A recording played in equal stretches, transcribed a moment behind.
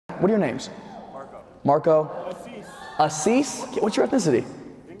What are your names? Marco. Assis. What's your ethnicity?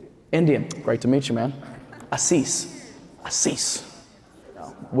 Indian. Great to meet you, man. Assis.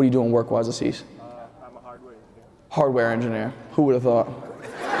 What are you doing work-wise, Assis? I'm a hardware engineer. Hardware engineer. Who would have thought?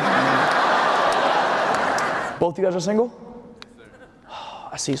 Both you guys are single? Yes, sir.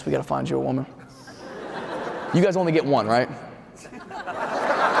 Assis, we gotta find you a woman. You guys only get one, right?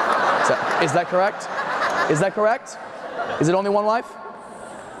 Is that correct? Is that correct? Is it only one life?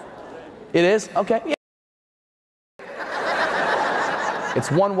 It is? Okay. Yeah.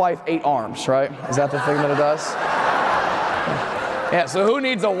 It's one wife, 8 arms, right? Is that the thing that it does? Yeah, so who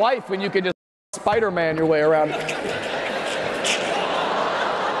needs a wife when you can just Spider-Man your way around?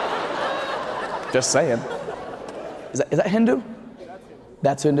 Just saying. Is that Hindu?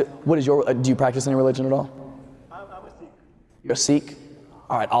 That's Hindu. What is your, do you practice any religion at all? I'm a Sikh. You're a Sikh?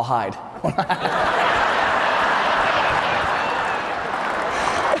 All right, I'll hide.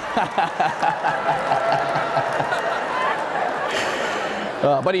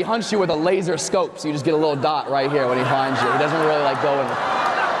 But he hunts you with a laser scope, so you just get a little dot right here when he finds you. He doesn't really like go in.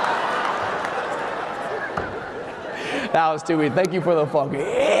 That was too weird. Thank you for the fucking.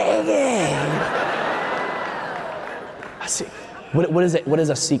 I see. What is it? What is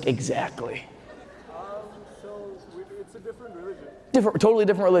a Sikh exactly? So it's a different religion. Totally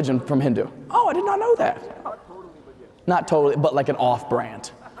different religion from Hindu. Oh, I did not know that. Not totally, but yes. Not totally, but like an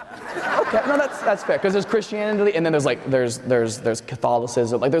off-brand. Okay, no, that's fair. Because there's Christianity, and then there's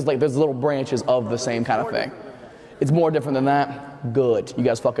Catholicism. Like there's little branches of the same kind of thing. It's more different than that. Good. You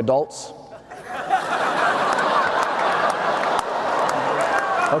guys fuck adults?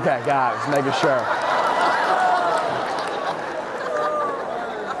 Okay, guys, making sure.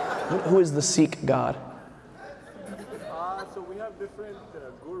 Who is the Sikh god? So we have different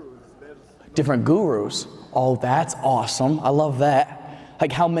gurus. Different gurus? Oh, that's awesome. I love that.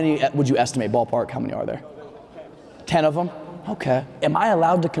 Like how many would you estimate, ballpark, how many are there? 10 of them? Okay. Am I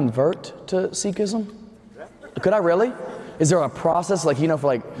allowed to convert to Sikhism? Could I really? Is there a process, like, you know, for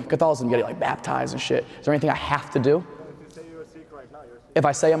like Catholicism, you gotta like baptize and shit. Is there anything I have to do? If you say you're a Sikh right now, you're a Sikh. If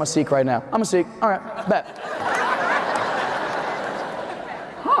I say I'm a Sikh right now, I'm a Sikh. All right, bet.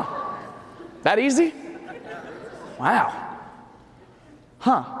 Huh. That easy? Wow.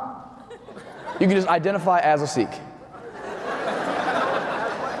 Huh. You can just identify as a Sikh.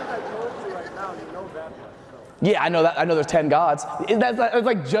 Yeah, I know that. I know there's 10 gods. That's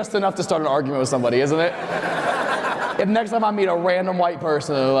like just enough to start an argument with somebody, isn't it? If next time I meet a random white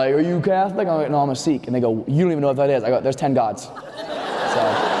person, they're like, "Are you Catholic?" I'm like, "No, I'm a Sikh." And they go, "You don't even know what that is." I go, "There's 10 gods." So,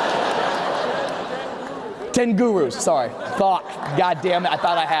 10 gurus. Sorry. Fuck. God damn it. I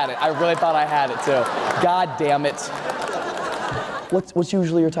thought I had it. I really thought I had it too. God damn it. What's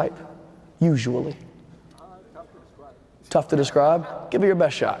usually your type? Usually. Tough to describe. Tough to describe? Give it your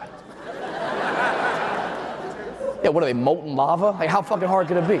best shot. Yeah, what are they, molten lava? Like, how fucking hard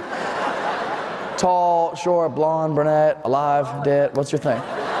could it be? Tall, short, blonde, brunette, alive, dead, what's your thing?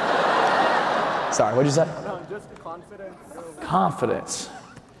 Sorry, what'd you say? No, just confidence. Confidence.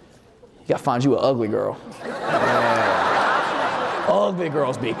 You gotta find you an ugly girl. Yeah. Ugly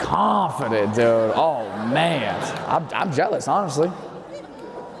girls be confident, dude. Oh, man. I'm jealous, honestly.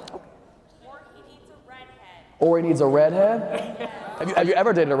 Or he needs a redhead? Have you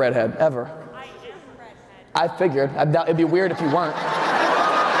ever dated a redhead? Ever? I figured. It'd be weird if you weren't.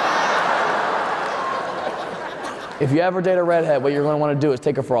 If you ever date a redhead, what you're going to want to do is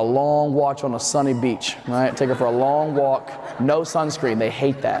take her for a long walk on a sunny beach, right? Take her for a long walk, no sunscreen. They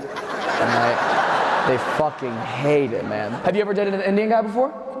hate that, right? They fucking hate it, man. Have you ever dated an Indian guy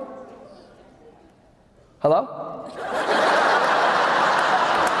before? Hello?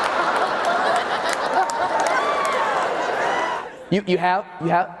 You have?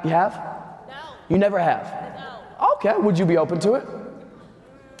 No. You never have? No. Okay, would you be open to it?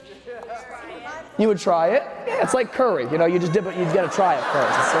 You would try it? Yeah, it's like curry, you know, you just dip it, you gotta try it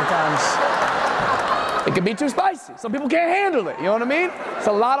first. And sometimes it can be too spicy. Some people can't handle it, you know what I mean? It's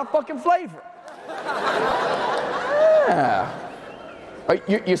a lot of fucking flavor. Yeah. Are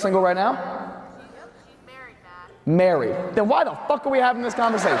you single right now? She's married, Matt. Married. Then why the fuck are we having this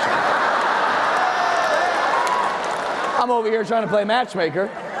conversation? I'm over here trying to play matchmaker.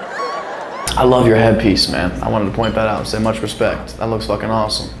 I love your headpiece, man. I wanted to point that out and say much respect. That looks fucking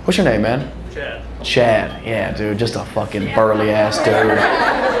awesome. What's your name, man? Chad. Chad. Yeah, dude, just a fucking burly ass dude.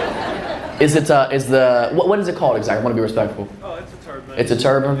 What is it called exactly? I want to be respectful. Oh, it's a turban. It's a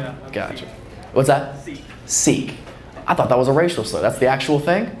turban? Yeah. Gotcha. What's that? Sikh. Sikh. I thought that was a racial slur. That's the actual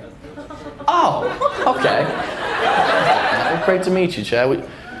thing? Oh, okay. Well, great to meet you, Chad.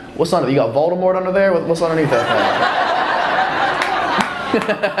 What's under? You got Voldemort under there? What's underneath that thing? Go to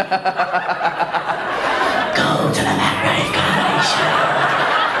the Rife Comedy Show.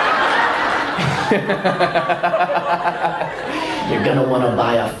 You're gonna want to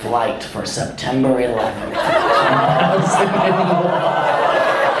buy a flight for September 11th.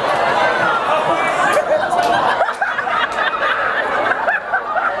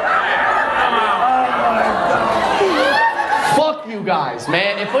 Fuck you guys,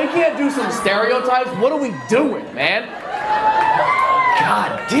 man. If we can't do some stereotypes, what are we doing, man?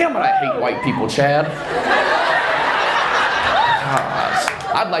 God damn it, I hate white people, Chad. Gosh,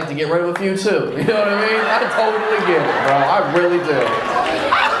 I'd like to get rid of a few too. You know what I mean? I totally get it, bro. I really do.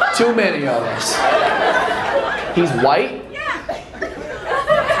 Too many of us. He's white?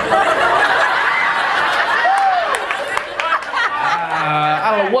 I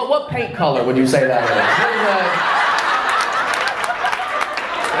don't know, what paint color would you say that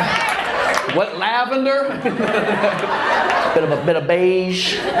is? What, lavender? bit of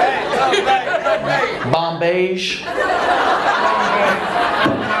beige. Bomb beige.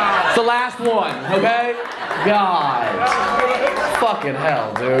 It's the last one, okay? God. Fucking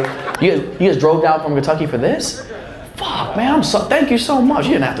hell, dude. You guys drove down from Kentucky for this? Fuck, man, thank you so much.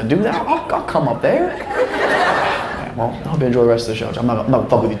 You didn't have to do that. I'll come up there. Yeah, well, I hope you enjoy the rest of the show. I'm not gonna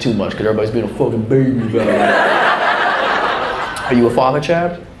fuck with you too much because everybody's being a fucking baby about it. Are you a father,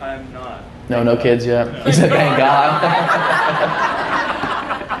 Chad? I'm not. No kids yet? He said, thank God.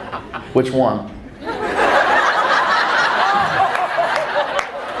 Which one?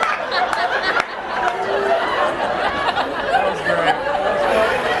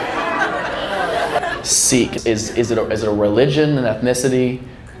 Sikh, is it a religion, an ethnicity?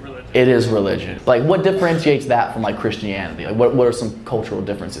 Religion. It is religion. Like, what differentiates that from like Christianity? Like, what are some cultural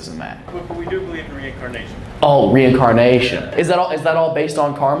differences in that? But we do believe in reincarnation. Oh, reincarnation. Is that all based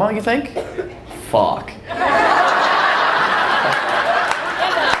on karma, you think? Fuck.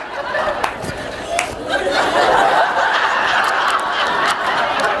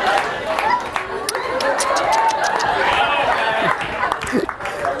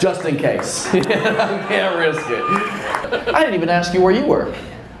 Just in case. I can't risk it. I didn't even ask you where you were.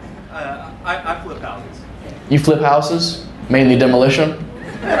 I flip houses. You flip houses? Mainly demolition?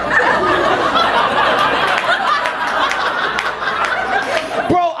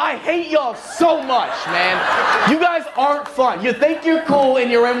 Bro, I hate y'all so much, man. You guys aren't fun. You think you're cool and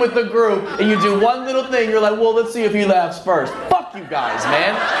you're in with the group and you do one little thing, you're like, well, let's see if he laughs first. Fuck you guys,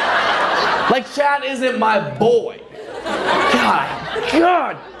 man. Like, Chad isn't my boy.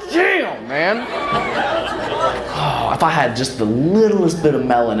 God damn, man. Oh, if I had just the littlest bit of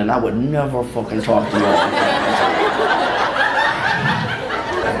melanin, I would never fucking talk to y'all.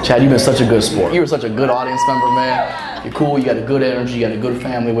 Chad, you've been such a good sport. You were such a good audience member, man. You're cool, you got a good energy, you got a good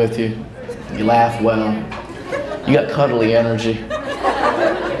family with you. You laugh well. You got cuddly energy.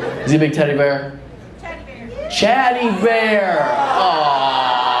 Is he a big teddy bear? Teddy bear. Chatty bear! Aww.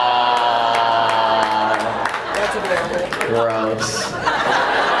 Gross.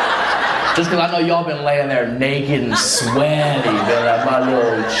 Just because I know y'all been laying there naked and sweaty, been like my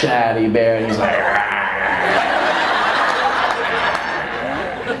little chatty bear, and he's like, "Rah."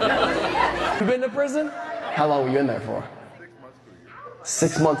 You been to prison? How long were you in there for? 6 months to a year.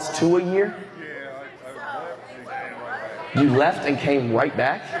 6 months to a year? Yeah, I left and came right back. You left and came right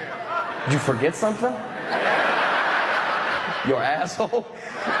back? Did you forget something? Your asshole?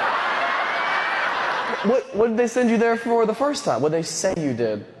 What did they send you there for the first time? What did they say you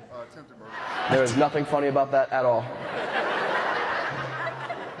did? Attempted murder. There is nothing funny about that at all.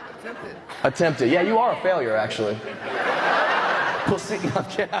 Attempted. Yeah, you are a failure, actually. Pussy.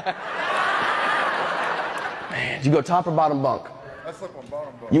 Man, did you go top or bottom bunk? I slept on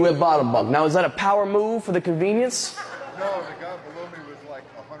bottom bunk. You went bottom bunk. Now, is that a power move for the convenience? No, the guy below me was like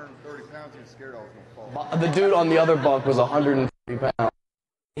 130 pounds. He was scared I was going to fall. The dude on the other bunk was 130 pounds.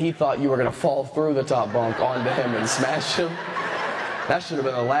 He thought you were going to fall through the top bunk onto him and smash him. That should have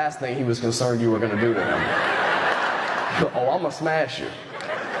been the last thing he was concerned you were going to do to him. Oh, I'm going to smash you.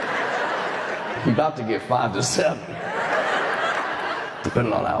 You're about to get 5 to 7.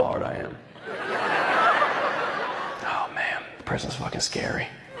 Depending on how hard I am. Oh, man. Prison's fucking scary.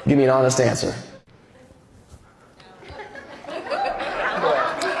 Give me an honest answer.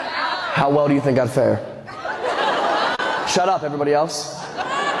 How well do you think I'd fare? Shut up, everybody else.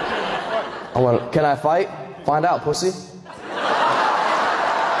 Can I fight? Find out, pussy.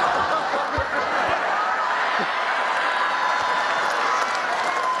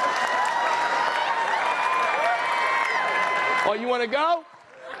 Oh, you want to go?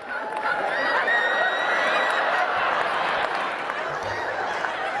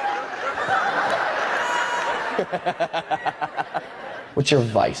 What's your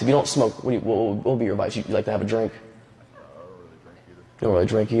vice? If you don't smoke, what will be your vice? You like to have a drink? You don't really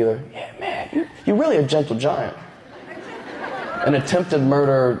drink either? Yeah, man, you're really a gentle giant. An attempted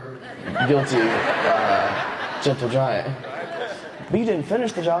murder guilty gentle giant. But you didn't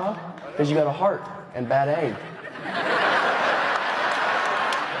finish the job because you got a heart and bad aim.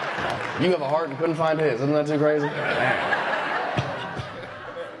 You have a heart and couldn't find his. Isn't that too crazy? You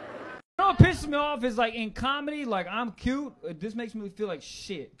know what pisses me off is like in comedy, like I'm cute. This makes me feel like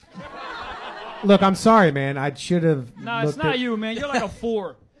shit. Look, I'm sorry, man. I should have. No, it's not you, man. You're like a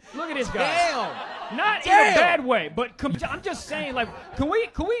 4. Look at this guy. Damn. Not in a bad way, but I'm just saying, like, can we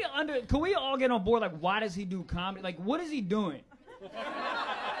all get on board? Like, why does he do comedy? Like, what is he doing?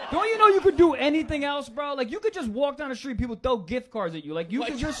 Don't you know you could do anything else, bro? Like, you could just walk down the street, people throw gift cards at you. Like,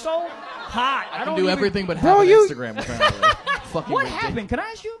 you're so hot. I don't do everything but have an Instagram, apparently. Fucking what happened? Can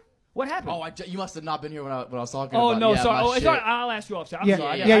I ask you? What happened? Oh, you must have not been here when I was talking about. Oh no, yeah, sorry. Sorry. I'll ask you off. I'm Yeah,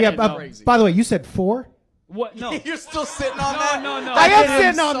 sorry. yeah. By the way, you said 4? What? No. You're still sitting on that? No. I am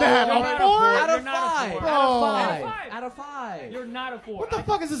sitting on that. You're not a 4. Out of You're not a 5. 4. Out of 5. You're not a 4. What the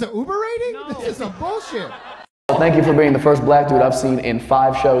fuck is this, an Uber rating? No. This is some bullshit. Thank you for being the first black dude I've seen in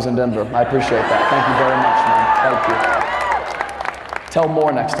 5 shows in Denver. I appreciate that. Thank you very much, man. Thank you. Tell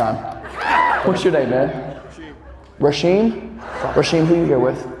more next time. What's your name, man? Rasheem. Rasheem, who you here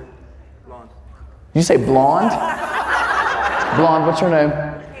with? Blonde. You say blonde? Blonde, what's your name?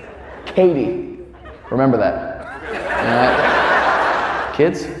 Katie. Remember that. Right.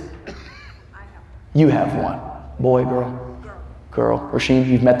 Kids? You have one. Boy, girl? Girl. Rasheem,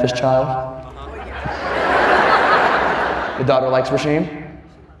 you've met this child? The daughter likes Rasheem?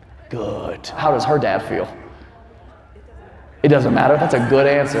 Good. How does her dad feel? It doesn't matter. That's a good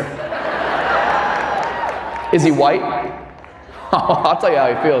answer. Is he white? Oh, I'll tell you how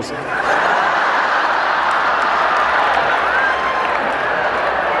he feels.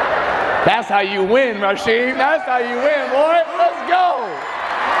 That's how you win, Rasheem. That's how you win, boy. Let's go.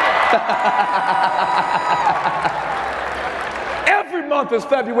 Every month is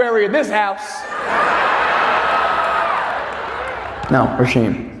February in this house. Now,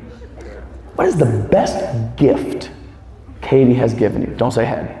 Rasheem, what is the best gift Katie has given you? Don't say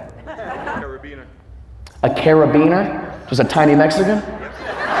head. Carabiner. A carabiner? Just a tiny Mexican?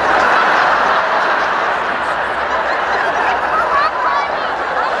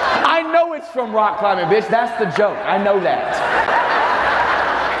 I know it's from rock climbing, bitch. That's the joke. I know that.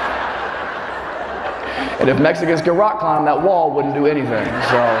 And if Mexicans could rock climb, that wall wouldn't do anything,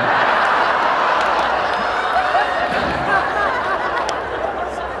 so.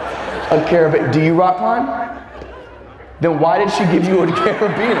 A carabiner. Do you rock climb? Then why did she give you a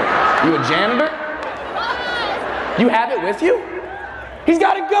carabiner? You a janitor? You have it with you? He's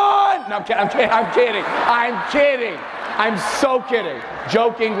got a gun! No, I'm kidding. I'm so kidding.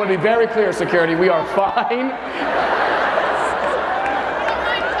 Joking. Let me be very clear, security. We are fine.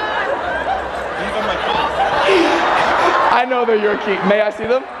 I know they're your key. May I see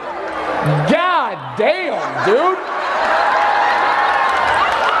them? God damn, dude.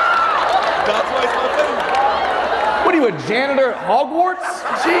 That's why it's my thing. What are you, a janitor at Hogwarts?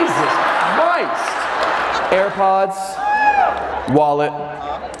 Jesus Christ. AirPods, wallet,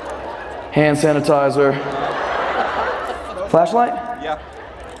 hand sanitizer, flashlight? Yeah.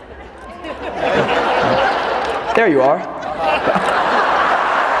 There you are.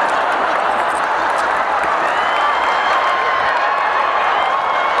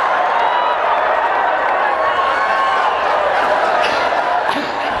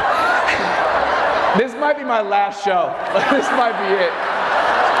 This might be my last show. This might be it.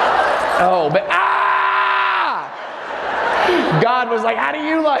 Oh, but God was like, how do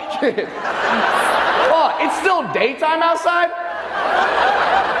you like it? Oh, it's still daytime outside?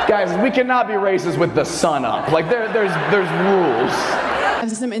 Guys, we cannot be racist with the sun up. Like, there's rules. I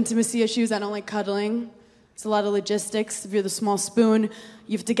have some intimacy issues. I don't like cuddling. It's a lot of logistics. If you're the small spoon,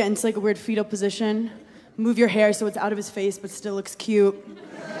 you have to get into like a weird fetal position, move your hair so it's out of his face but still looks cute.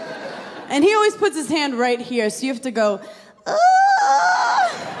 And he always puts his hand right here, so you have to go,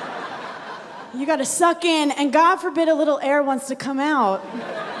 ah! You gotta suck in, and God forbid a little air wants to come out.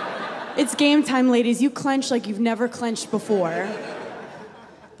 It's game time, ladies. You clench like you've never clenched before.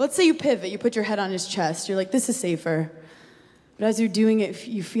 Let's say you pivot, you put your head on his chest. You're like, this is safer. But as you're doing it,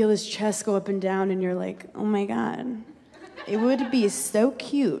 you feel his chest go up and down, and you're like, oh my God. It would be so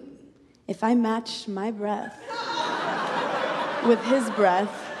cute if I matched my breath with his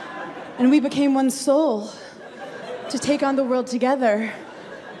breath, and we became one soul to take on the world together.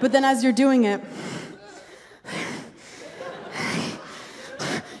 But then as you're doing it,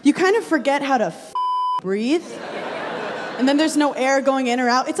 you kind of forget how to breathe. And then there's no air going in or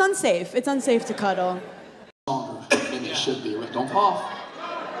out. It's unsafe. It's unsafe to cuddle. Stronger than it should be. Don't cough.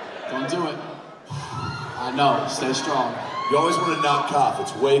 Don't do it. I know. Stay strong. You always want to not cough.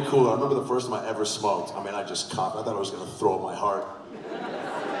 It's way cooler. I remember the first time I ever smoked. I mean, I just coughed. I thought I was going to throw up my heart.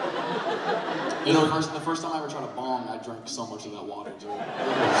 You know, the first time I ever tried a bong, I drank so much of that water, dude.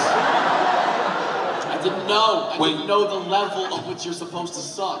 I didn't know. I didn't know the level of which you're supposed to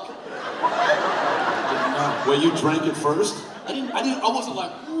suck. I didn't know. Wait, you drank it first? I wasn't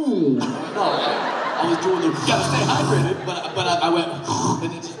like, ooh. No, I was doing the, you gotta stay hydrated, but I went,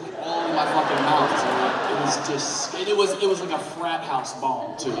 and it just went all in my fucking mouth. So it was just, and it was like a frat house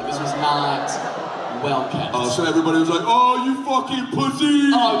bong, too. This was not well kept. Oh, so everybody was like, oh, you fucking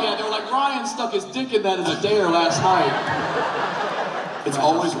pussy! Oh, yeah, they were like, Ryan stuck his dick in that as a dare last night. It's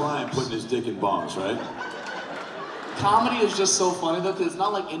always Ryan putting his dick in bongs, right? Comedy is just so funny though, because it's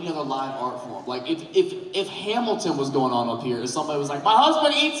not like any other live art form. Like if Hamilton was going on up here, and somebody was like, my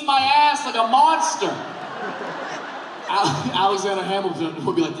husband eats my ass like a monster. Alexander Hamilton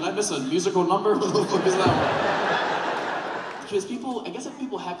would be like, did I miss a musical number? What the fuck is that? Because people, I guess if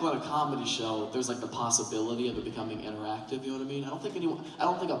people heckle at a comedy show, there's like the possibility of it becoming interactive, you know what I mean? I don't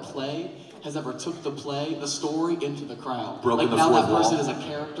think a play has ever took the story into the crowd. Broken like the now fourth that person wall. is a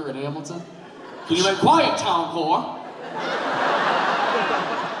character in Hamilton. Can you make quiet, town core?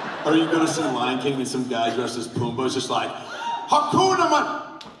 Or you go to see Lion King and some guy dressed as Pumbaa is just like, Hakuna Man!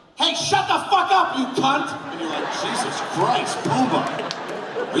 Hey, shut the fuck up, you cunt! And you're like, Jesus Christ, Pumbaa!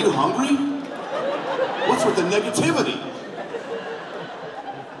 Are you hungry? What's with the negativity?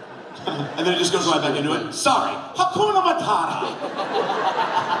 And then it just goes right back into it. Sorry, Hakuna Matata!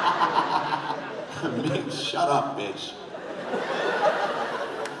 Shut up, bitch.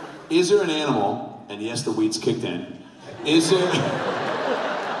 Is there an animal, and yes, the weed's kicked in, is there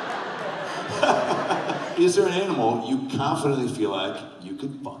an animal you confidently feel like you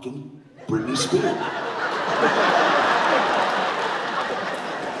could fucking Britney Spears?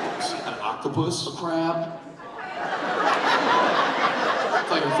 An octopus? A crab. It's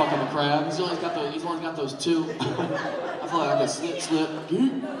like I'm fucking a crab. He's only got those two. I feel like I could slip,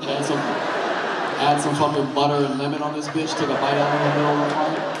 add some fucking butter and lemon on this bitch, take a bite out in the middle of the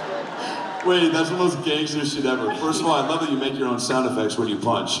fight. Wait, that's the most gangster shit ever. First of all, I love that you make your own sound effects when you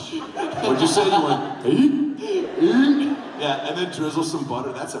punch. What'd you say? You went, yeah, and then drizzle some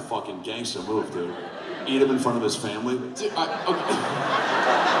butter. That's a fucking gangster move, dude. Eat him in front of his family. Dude, okay.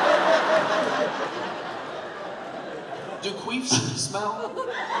 Do queefs smell?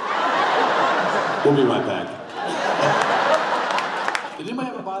 We'll be right back. Did anybody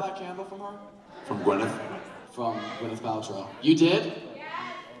ever buy that candle from her? From Gwyneth? From Gwyneth Paltrow. You did?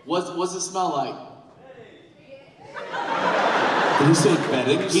 What's it smell like? Did he say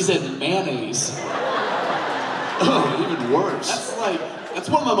bedding? He said mayonnaise. Oh, even worse. That's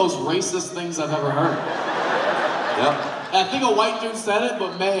one of the most racist things I've ever heard. Yep. I think a white dude said it,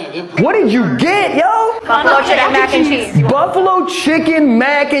 but man. What did you get, yo? Buffalo chicken mac and cheese. Buffalo chicken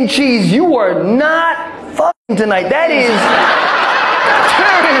mac and cheese. You are not fucking tonight. There is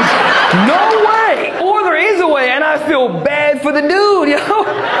no way. Or there is a way, and I feel bad for the dude, yo.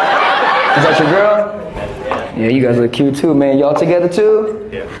 Is that your girl? Yeah, you guys look cute too, man. Y'all together too?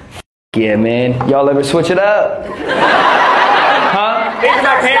 Yeah. Yeah, man. Y'all ever switch it up? Huh? It's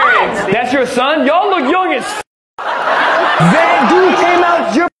my parents. That's your son? Y'all look young as f***. That dude came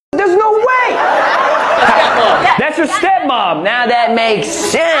out your... There's no way! That's your stepmom. Now that makes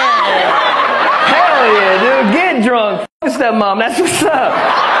sense. Hell yeah, dude. Get drunk. F*** stepmom. That's what's up.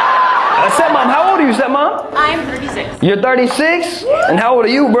 Stepmom, how old are you, stepmom? I'm 36. You're 36? And how old are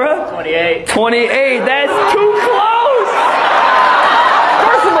you, bruh? 28. 28. That's too close.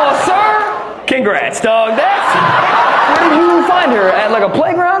 First of all, sir, congrats, dog. Where did you find her? At like a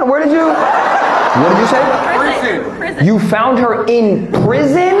playground? What did you say? Prison. You found her in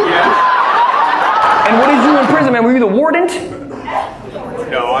prison? Yeah. And what did you in prison, man? Were you the warden?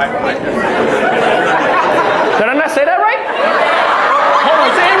 No, Did I not say that right? Hold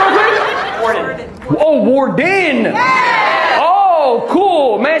on, say it real quick. Warden. Oh, warden. Yeah. Oh,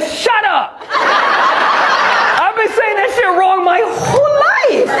 cool, man. Shut up. I've been saying that shit wrong my whole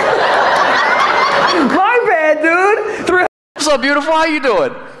life. My bad, dude. What's up, beautiful? How you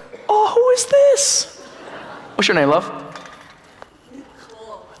doing? Oh, who is this? What's your name, love?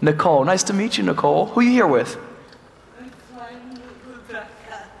 Nicole. Nice to meet you, Nicole. Who are you here with?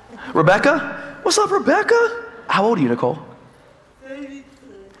 Rebecca? What's up, Rebecca? How old are you, Nicole?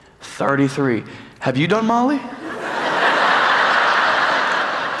 33. Have you done Molly?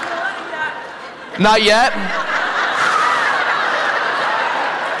 Not yet.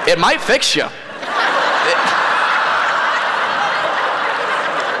 It might fix you.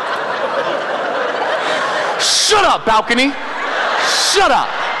 Shut up, balcony. Shut up.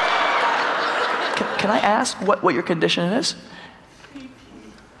 Can I ask what your condition is?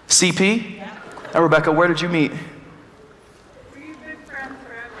 CP? Yeah. And Rebecca, where did you meet? We've been friends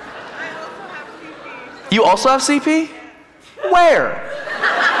forever. I also have CP. You also have CP? Where?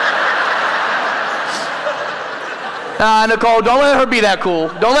 Nicole, don't let her be that cool.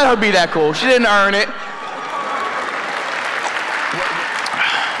 Don't let her be that cool. She didn't earn it.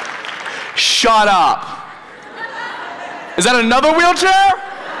 Shut up. Is that another wheelchair?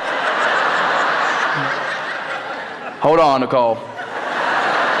 Hold on, Nicole.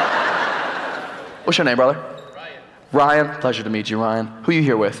 What's your name, brother? Ryan. Ryan? Pleasure to meet you, Ryan. Who are you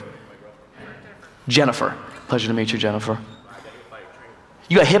here with? Jennifer. Pleasure to meet you, Jennifer.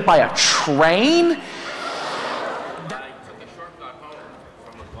 You got hit by a train?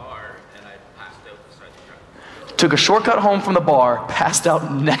 Took a shortcut home from the bar, passed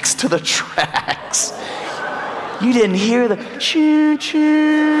out next to the tracks. You didn't hear the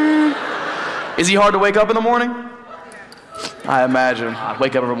choo-choo. Is he hard to wake up in the morning? I imagine. I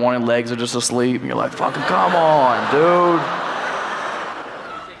wake up every morning, legs are just asleep, and you're like, fucking come on, dude.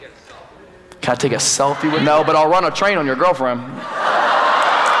 Can I take a selfie with you? No, but I'll run a train on your girlfriend.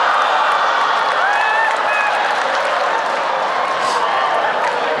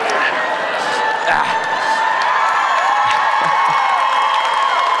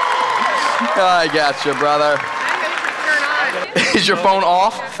 I got you, brother. Is your phone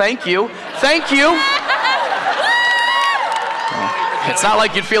off? Thank you. Thank you. It's not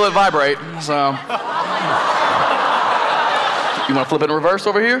like you'd feel it vibrate, so. You want to flip it in reverse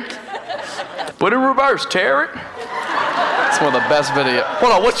over here? Put it in reverse, tear it. It's one of the best videos.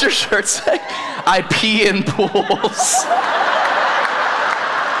 Hold on, what's your shirt say? I pee in pools.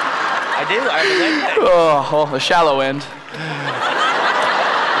 I do, I have a leg day. Oh, well, the shallow end.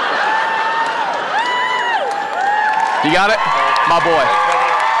 You got it? My boy.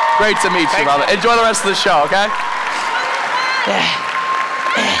 Great to meet you, brother. Enjoy the rest of the show, okay?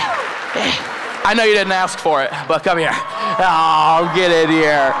 I know you didn't ask for it, but come here. Oh, get in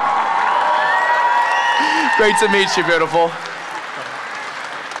here. Great to meet you, beautiful.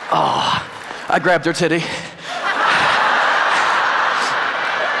 Oh, I grabbed her titty.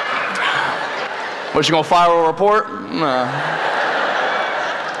 What, you gonna file a report? Nah.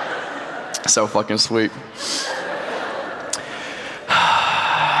 So fucking sweet.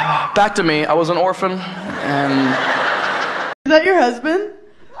 Back to me. I was an orphan, and... Is that your husband?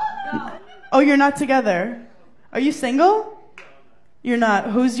 Oh, you're not together. Are you single? You're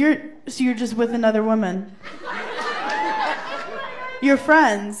not. Who's your... So you're just with another woman? You're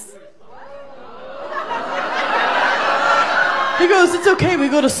friends. He goes, it's okay, we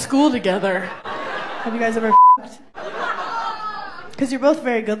go to school together. Have you guys ever f***ed? Because you're both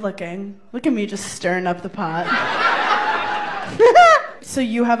very good looking. Look at me just stirring up the pot. So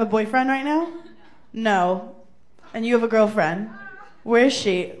you have a boyfriend right now? No. And you have a girlfriend? Where is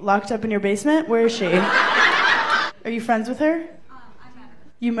she? Locked up in your basement? Where is she? Are you friends with her? I met her.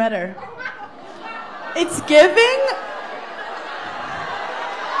 You met her? It's giving?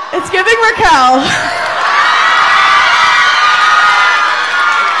 It's giving Raquel.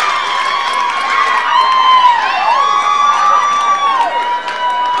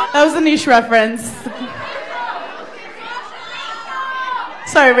 That was a niche reference.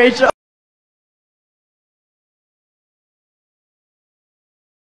 Sorry, Rachel.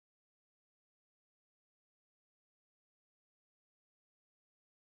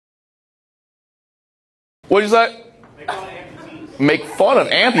 What'd you say? Make fun of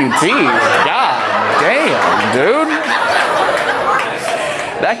amputees. God damn, dude.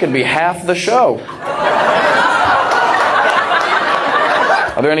 That could be half the show.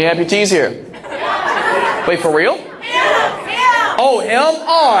 Are there any amputees here? Wait, for real? Oh, him?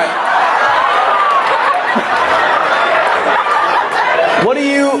 All right.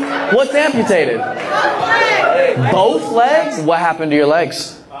 What's amputated? Both legs? What happened to your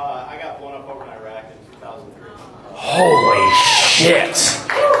legs? I got blown up over in Iraq in 2003. Holy shit.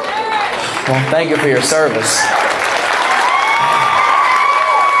 Well, thank you for your service.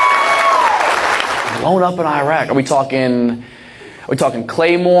 Blown up in Iraq. Are we talking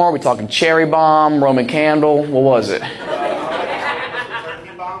Claymore? Are we talking cherry bomb, Roman candle? What was it? But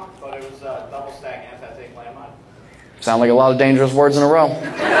it was double stack anti-tank landmine. Sound like a lot of dangerous words in a row.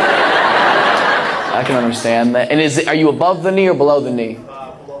 I can understand that. And are you above the knee or below the knee?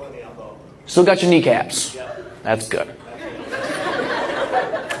 Below the knee on both. Still got your kneecaps? Yeah. That's good.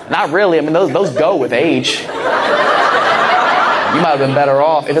 Not really. I mean, those go with age. You might have been better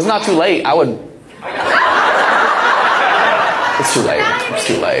off. If it's not too late, I would... It's too late. It's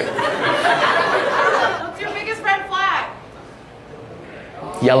too late. What's your biggest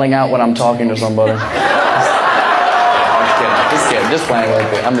Yelling out when I'm talking to somebody. Just kidding. Just playing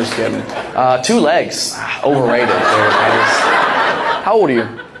with it. I'm just kidding. 2 legs. Overrated. How old are you? I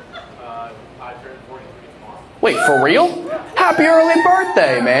turned 43 tomorrow. Wait, for real? Happy early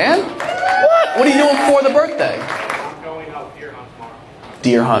birthday, man. What? What are you doing for the birthday? I'm going out deer hunt tomorrow.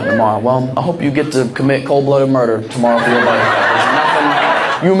 Deer hunt tomorrow. Well, I hope you get to commit cold-blooded murder tomorrow for your birthday. There's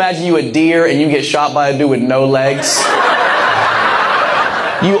nothing. You imagine you a deer and you get shot by a dude with no legs.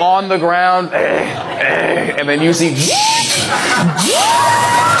 You on the ground, and then you see.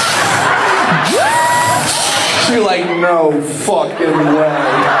 You're like, no fucking way.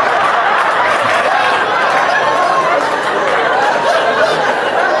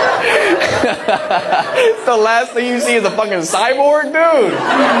 The last thing you see is a fucking cyborg dude.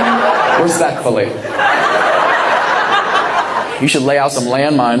 Respectfully. You should lay out some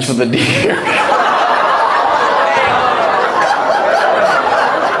landmines for the deer.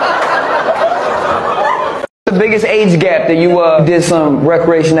 The biggest age gap that you did some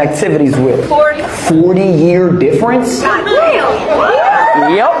recreation activities with? 40. 40-year difference? Not real.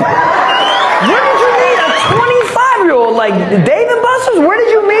 Yep. Where did you meet a 25-year-old? Like Dave and Buster's? Where did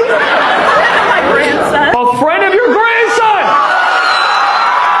you meet? My grandson. A friend of your grandson!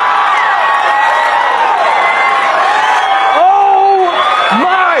 Oh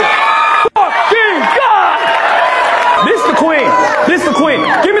my fucking God! This the queen. This the queen.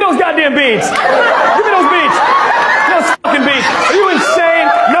 Give me those goddamn beads. Give me those beads. Those fucking beads. Are you insane?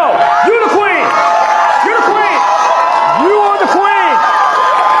 No. You're the queen. You're the queen. You are the queen.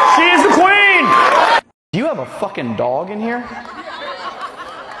 She is the queen. Do you have a fucking dog in here?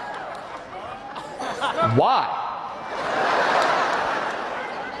 Why?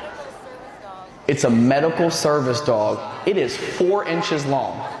 It's a medical service dog. It is 4 inches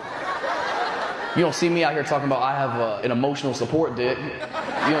long. You don't see me out here talking about I have an emotional support dick.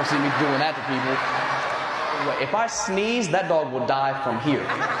 You don't see me doing that to people. If I sneeze, that dog will die from here.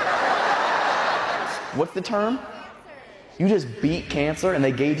 What's the term? You just beat cancer and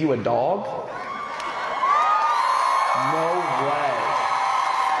they gave you a dog? No way.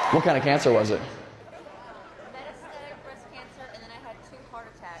 What kind of cancer was it? Metastatic breast cancer, and then I had 2 heart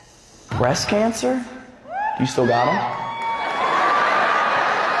attacks. Breast cancer? You still got them?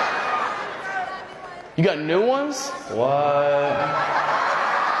 You got new ones? What?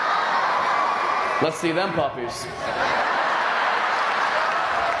 Let's see them puppies.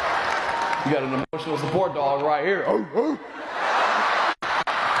 You got an emotional support dog right here. Oh, oh.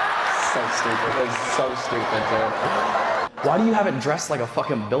 So stupid. It's so stupid, dude. Why do you have it dressed like a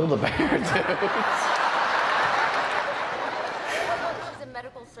fucking Build-A-Bear, dude? It's a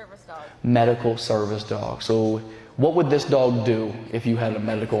medical service dog. Medical service dog. So what would this dog do if you had a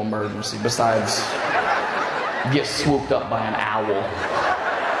medical emergency besides get swooped up by an owl?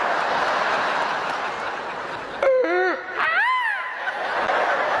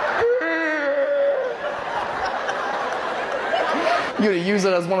 You're gonna use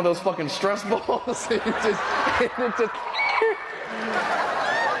it as one of those fucking stress balls.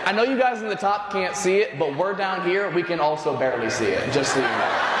 I know you guys in the top can't see it, but we're down here, we can also barely see it, just so you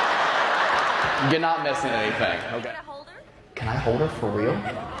know. You're not missing anything. Okay. Can I hold her for real?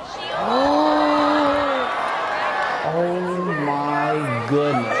 Oh my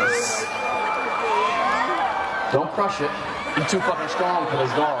goodness. Don't crush it. You're too fucking strong for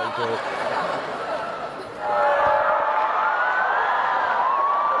this dog, dude.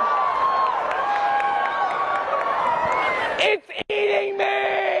 It's eating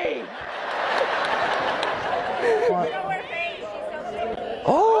me!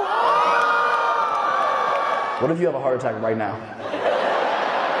 Oh! What if you have a heart attack right now?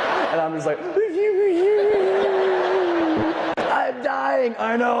 And I'm just like, I'm dying.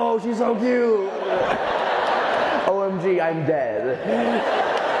 I know, she's so cute. OMG, I'm dead.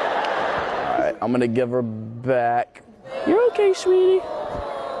 All right, I'm gonna give her back. You're okay, sweetie.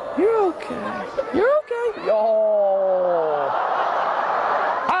 You're okay. You're okay. Yo.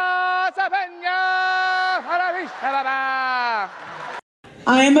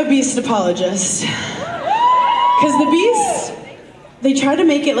 I am a Beast apologist. Because the Beast, they try to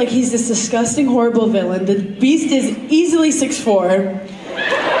make it like he's this disgusting, horrible villain. The Beast is easily 6'4".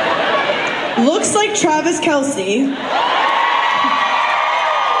 Looks like Travis Kelce.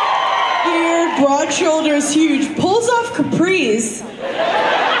 Beard, broad shoulders, huge. Pulls off capris.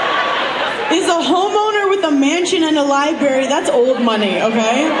 Is a homeowner with a mansion and a library. That's old money,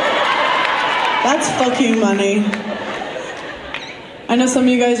 okay? That's fucking money. I know some of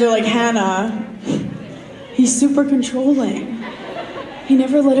you guys are like, Hannah, he's super controlling. He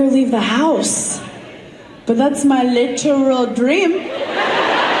never let her leave the house. But that's my literal dream.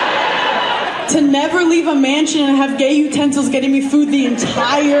 To never leave a mansion and have gay utensils getting me food the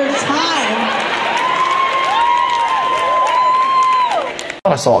entire time.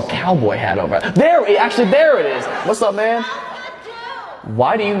 I saw a cowboy hat over there. Actually, there it is. What's up, man?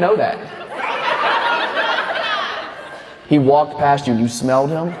 Why do you know that? He walked past you and you smelled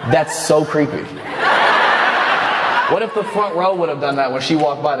him? That's so creepy. What if the front row would have done that when she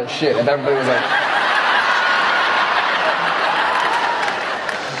walked by the shit? If everybody was like...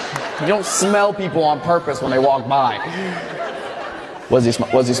 You don't smell people on purpose when they walk by. What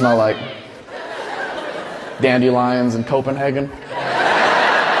does he smell like? Dandelions in Copenhagen?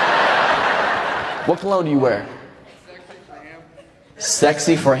 What cologne do you wear?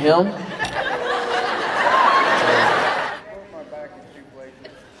 Sexy for him?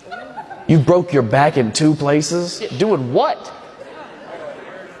 You broke your back in 2 places? Doing what?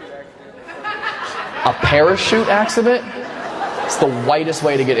 A parachute accident? It's the whitest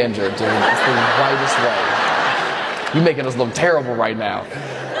way to get injured, dude. It's the whitest way. You're making us look terrible right now.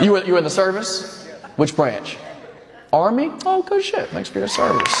 You were in the service? Which branch? Army? Oh, good shit. Thanks for your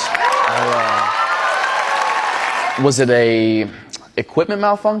service. Was it a equipment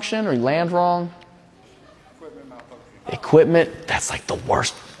malfunction or you land wrong? Equipment malfunction. Equipment? That's like the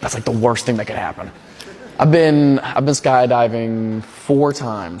worst. That's like the worst thing that could happen. I've been skydiving 4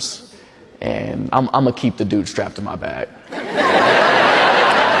 times, and I'm gonna keep the dude strapped to my back.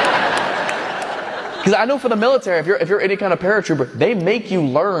 Because I know for the military, if you're any kind of paratrooper, they make you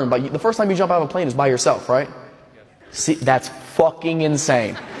learn. But the first time you jump out of a plane is by yourself, right? See, that's fucking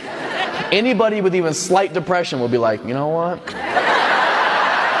insane. Anybody with even slight depression will be like, you know what?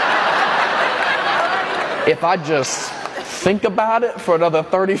 If I just think about it for another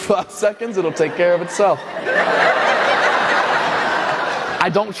 35 seconds, it'll take care of itself. I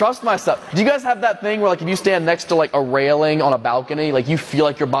don't trust myself. Do you guys have that thing where like if you stand next to like a railing on a balcony, like you feel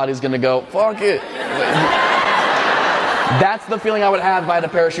like your body's gonna go, fuck it. That's the feeling I would have if I had a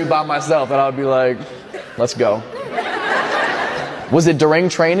parachute by myself, and I would be like, let's go. Was it during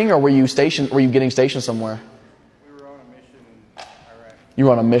training or were you getting stationed somewhere? We were on a mission in Iraq. You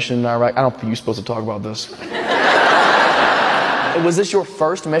were on a mission in Iraq? I don't think you're supposed to talk about this. Was this your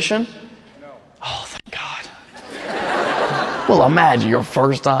first mission? No. Oh, thank God. Well, imagine your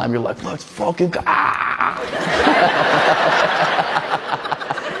first time. You're like, let's fucking go. Ah.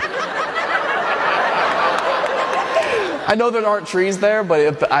 I know there aren't trees there,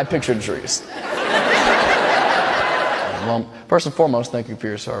 but I pictured trees. Well, first and foremost, thank you for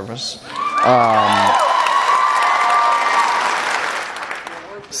your service.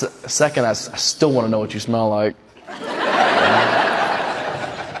 Second, I still want to know what you smell like.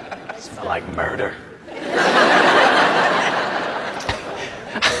 Smell like murder.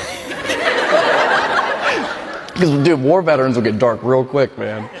 Because, dude, war veterans will get dark real quick,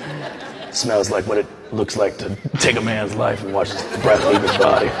 man. Smells like what it looks like to take a man's life and watch his breath leave his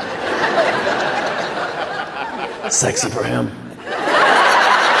body. Sexy for him.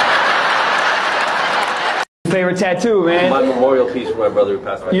 Favorite tattoo, man? My memorial piece for my brother who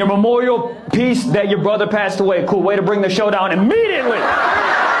passed away. Your memorial piece that your brother passed away. Cool way to bring the show down immediately.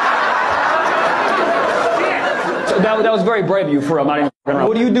 So that was very brave of you, for real. Not even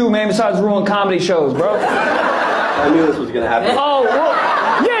what do you do, man, besides ruin comedy shows, bro? I knew this was gonna happen. Oh, well,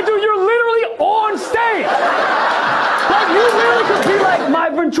 yeah, dude, you're literally on stage. Like, you literally could be like my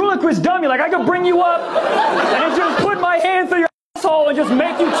ventriloquist dummy. Like, I could bring you up and just put my hand through your asshole and just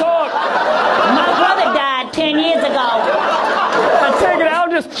make you talk. My brother died 10 years ago. I take it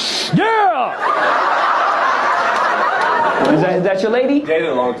out and just, yeah! Is that your lady? Dated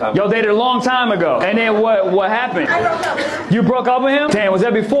a long time ago. Yo, dated a long time ago. And then what happened? I broke up with him. You broke up with him? Damn, was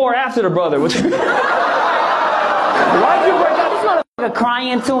that before or after the brother? Why'd you break up? This motherfucker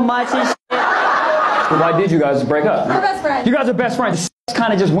crying too much and shit. Why did you guys break up? We're best friends. You guys are best friends. This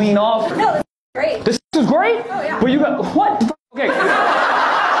kind of just wean off? No, this is great. This was great? Oh, yeah. But you got, what? Okay.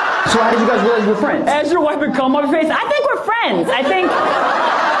 So how did you guys realize you were friends? As your wife would come on your face, I think we're friends.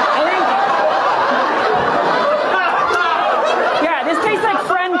 Yeah, this tastes like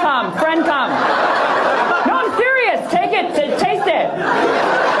friend cum. No, I'm serious. Take it. Taste it.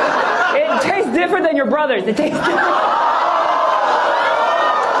 It tastes different than your brother's. It tastes different.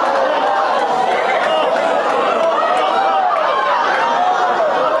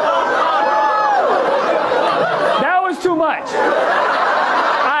 Too much.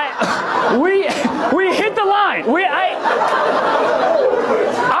 We hit the line.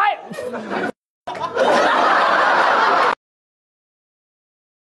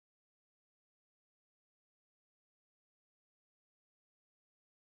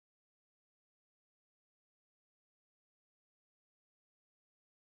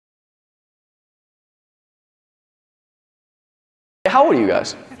 How old are you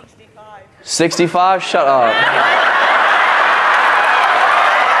guys? 65? Shut up.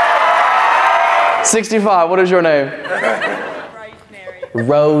 65, what is your name?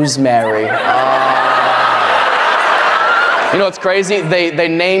 Rosemary. You know what's crazy? They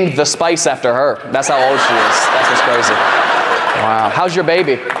named the spice after her. That's how old she is. That's what's crazy. Wow. How's your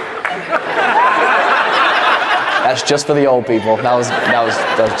baby? That's just for the old people. That was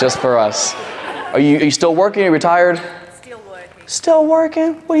just for us. Are you still working? Are you retired? Still working. Still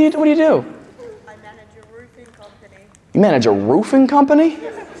working? What do you do? I manage a roofing company. You manage a roofing company?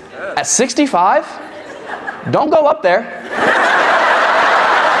 At 65? Don't go up there.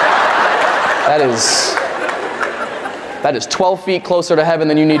 That is 12 feet closer to heaven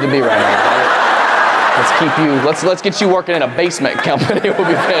than you need to be right now. Let's get you working in a basement company. It would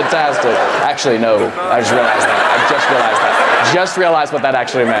be fantastic. Actually, no. I just realized that. Just realized what that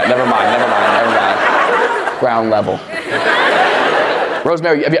actually meant. Never mind. Ground level.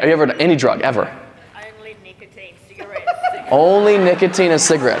 Rosemary, have you ever done any drug, ever? Only nicotine, cigarettes. Only nicotine and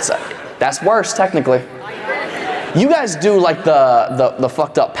cigarettes. That's worse, technically. You guys do like the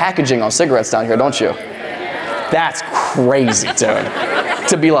fucked up packaging on cigarettes down here, don't you? That's crazy, dude.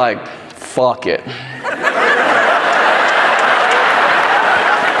 To be like, fuck it.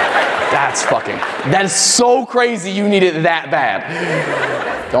 That is so crazy you need it that bad.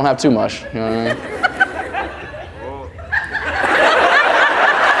 Don't have too much, you know what I mean?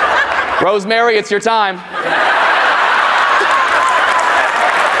 Rosemary, it's your time.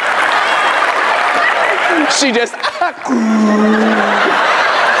 She just,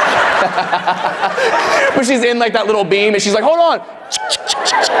 but she's in like that little beam and she's like, hold on.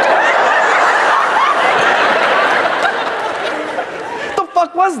 What the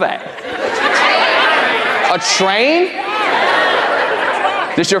fuck was that? A train?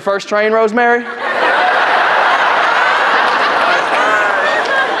 This your first train, Rosemary?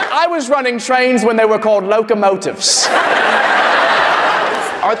 I was running trains when they were called locomotives.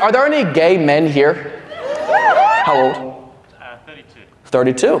 Are there any gay men here? How old? 32.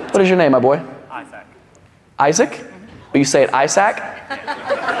 32. What is your name, my boy? Isaac. Isaac? But you say it Isaac?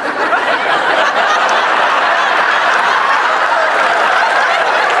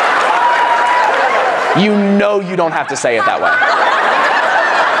 You know you don't have to say it that way.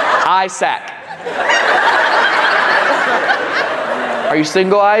 Isaac. Are you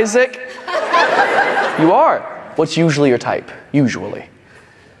single, Isaac? You are. What's usually your type? Usually.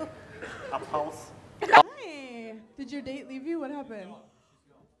 A pulse. Hi. Did your date leave you? What happened?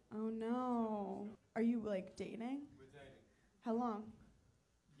 Oh no. Are you like dating? We're dating. How long?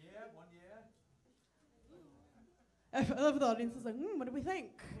 Yeah, 1 year. I love the audience is like, what do we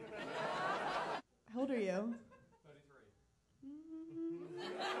think? How old are you? 33.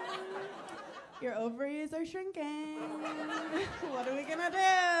 Your ovaries are shrinking. What are we gonna do?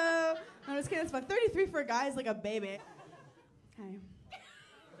 I'm just kidding. It's fun. 33 for a guy is like a baby. Okay.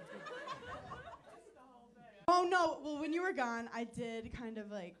 Oh no. Well, when you were gone, I did kind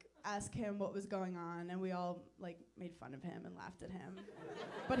of like ask him what was going on, and we all like made fun of him and laughed at him.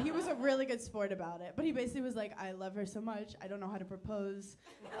 But he was a really good sport about it. But he basically was like, I love her so much, I don't know how to propose.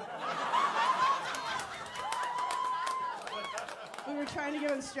 We were trying to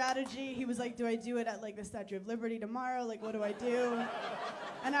give him strategy. He was like, do I do it at like the Statue of Liberty tomorrow? Like, what do I do?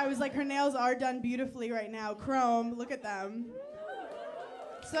 And I was like, her nails are done beautifully right now. Chrome, look at them.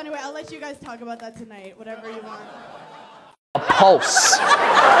 So anyway, I'll let you guys talk about that tonight, whatever you want. A pulse.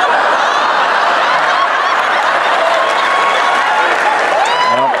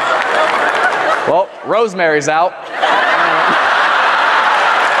 Well, Rosemary's out.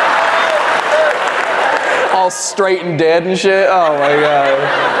 All straight and dead and shit. Oh my God.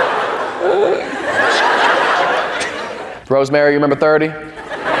 Rosemary, you remember 30?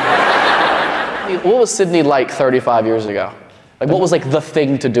 What was Sydney like 35 years ago? Like, what was like the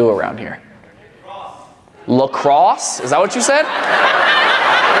thing to do around here? Lacrosse? Is that what you said?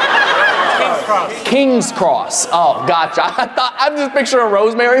 King's Cross. King's Cross. Oh, gotcha. I'm just picturing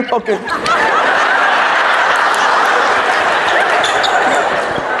Rosemary fucking.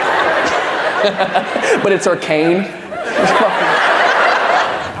 But it's her cane.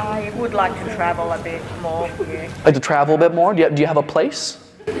 I would like to travel a bit more, yeah. Like to travel a bit more? Do you have a place?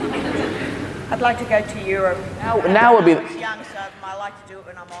 I'd like to go to Europe. Now would be. I was young, so I like to do it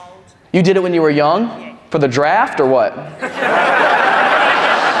when I'm old. You did it when you were young? Yeah. For the draft or what?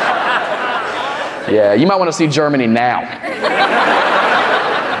 Yeah, you might want to see Germany now.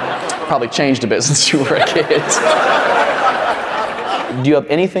 Probably changed a bit since you were a kid. Do you have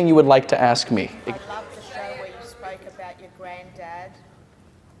anything you would like to ask me? I love the show where you spoke about your granddad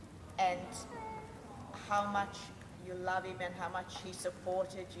and how much you love him and how much he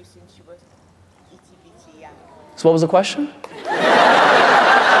supported you since you were itty bitty young. So what was the question?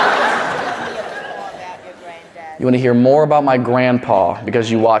 You want to hear more about my grandpa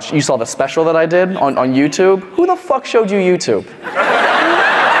because you saw the special that I did on YouTube? Who the fuck showed you YouTube?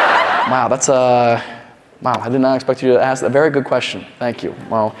 Wow, that's wow, I did not expect you to ask that. Very good question. Thank you.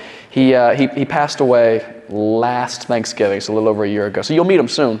 Well, he passed away last Thanksgiving, so a little over a year ago. So you'll meet him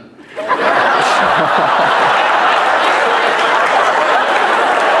soon.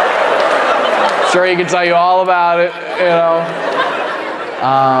 Sure, he can tell you all about it, you know.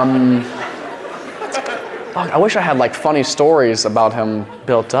 Fuck, I wish I had like funny stories about him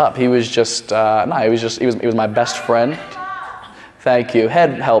built up. He was just, he was my best friend. Thank you.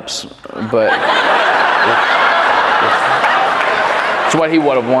 Head helps, but it's what he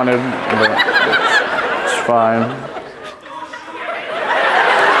would have wanted, but it's fine.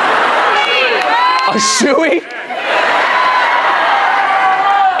 A shoey?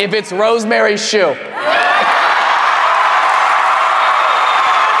 If it's Rosemary's shoe.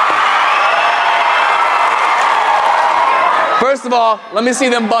 First of all, let me see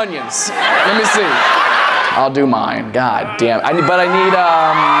them bunions. Let me see. I'll do mine. God damn. But I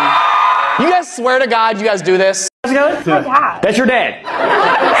need, you guys swear to God you guys do this? That's your dad.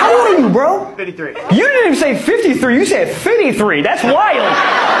 How old are you, bro? 53. You didn't even say 53, you said 53. That's wild.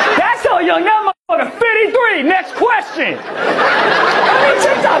 That's how young that motherfucker, 53. Next question. How many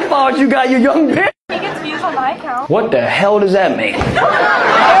TikTok followers you got, you young bitch? He gets views on my account. What the hell does that mean? There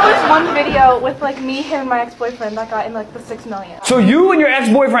was one video with like me, him, and my ex-boyfriend that got in like the 6 million. So you and your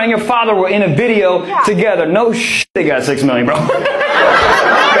ex-boyfriend and your father were in a video together. No shit, they got 6 million, bro.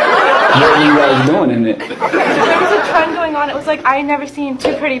 What were you guys doing in it? Okay, so there was a trend going on. It was like, I never seen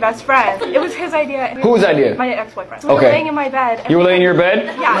two pretty best friends. It was his idea. Whose idea? My ex-boyfriend. So we were laying in my bed. You were laying in your bed?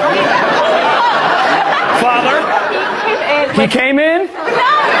 Yeah. Father? He came in?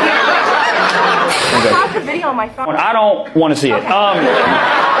 I have the video on my phone. I don't want to see it. I'm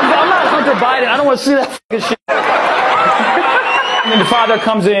not Hunter Biden. I don't want to see that fucking shit. And then the father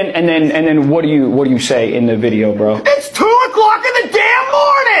comes in, and then what do you say in the video, bro? It's 2 o'clock in the damn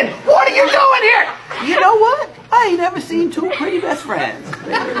morning! What are you doing here? You know what? I ain't never seen two pretty best friends.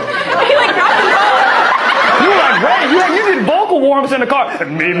 You were like ready. You did vocal warm-ups in the car.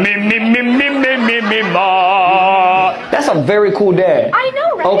 Me, ma. That's a very cool dad. I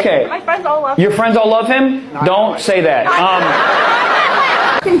know, right? Okay. My friends all love him. Your friends all love him? Don't say that.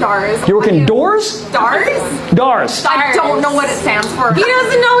 DARS. You work in doors? DARS? DARS. I don't know what it stands for. He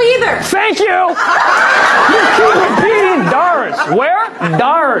doesn't know either. Thank you. You keep repeating DARS. Where?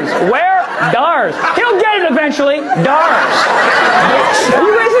 DARS. Where? DARS. He'll get it eventually. DARS. Are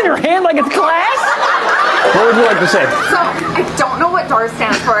you raising your hand like it's class? What would you like to say? So, I don't know what DARS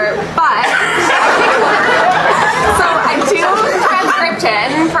stands for, but so I do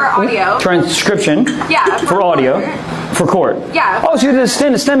transcription for audio. Transcription? Yeah. For audio? For court? Yeah. Oh, so you're the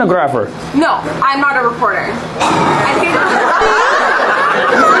stenographer? No, I'm not a reporter. I think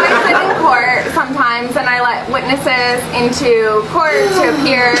I sit in court sometimes and I let witnesses into court to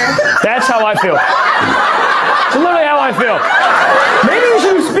appear. That's how I feel. That's literally how I feel. Maybe you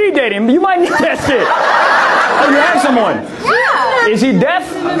should speed date him. You might need that shit. Oh, you have someone? Yeah. Is he deaf?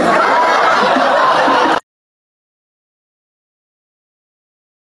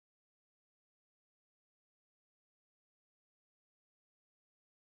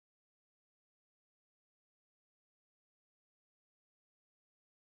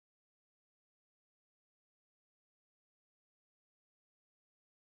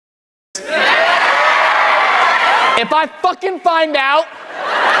 If I fucking find out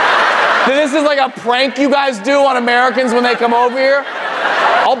that this is like a prank you guys do on Americans when they come over here,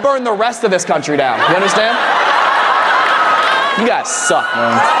 I'll burn the rest of this country down. You understand? You guys suck,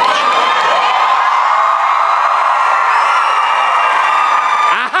 man.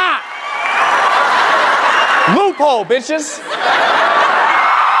 Aha! Loophole, bitches.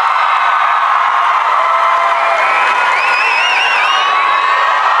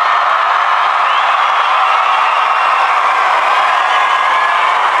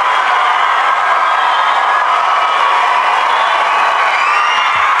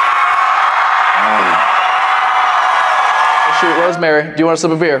 Shoot, Rosemary, do you want a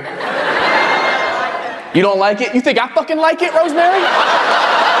sip of beer? You don't like it? You think I fucking like it, Rosemary?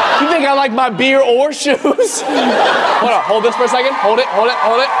 You think I like my beer or shoes? Hold on, hold this for a second. Hold it, hold it,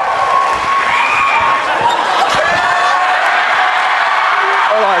 hold it.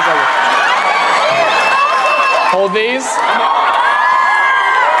 Hold on a second. Hold these.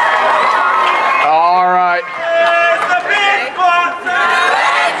 All right.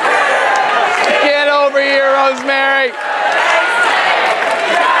 Get over here, Rosemary.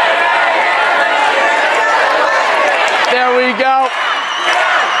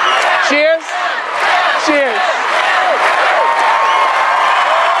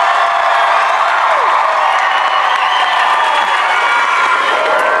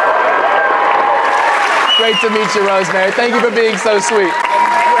 great to meet you, Rosemary. Thank you for being so sweet.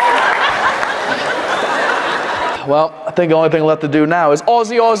 Well, I think the only thing left to do now is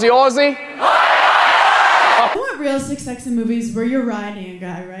Aussie, Aussie, Aussie. I want realistic sex in movies where you're riding a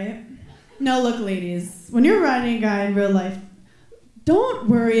guy, right? No, look, ladies, when you're riding a guy in real life, don't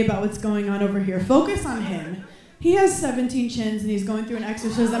worry about what's going on over here. Focus on him. He has 17 chins and he's going through an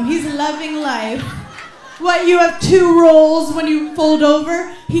exorcism. He's loving life. What, you have 2 rolls when you fold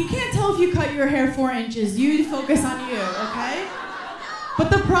over? He can't tell if you cut your hair 4 inches. You focus on you, okay? But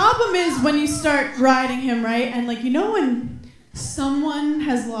the problem is when you start riding him, right? And like, you know when someone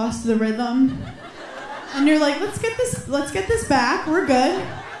has lost the rhythm? And you're like, let's get this back, we're good.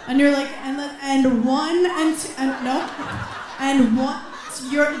 And you're like, and 1 and 2, and no. And 1,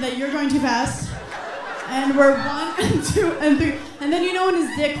 you're going too fast. And we're 1 and 2 and 3. And then you know when his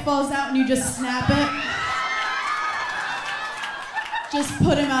dick falls out and you just snap it? Just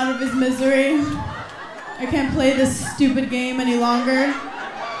put him out of his misery. I can't play this stupid game any longer.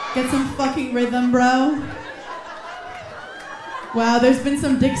 Get some fucking rhythm, bro. Wow, there's been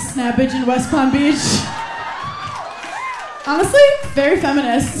some dick snappage in West Palm Beach. Honestly, very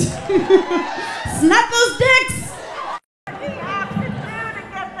feminist. Snap those dicks!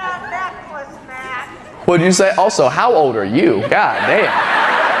 What did you say? Also, how old are you? God damn.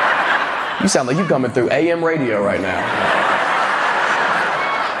 You sound like you're coming through AM radio right now.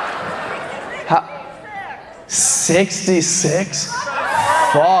 66?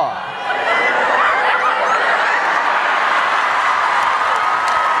 Fuck.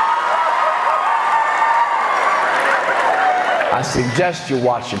 I suggest you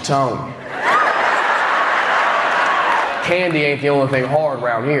watch your tone. Candy ain't the only thing hard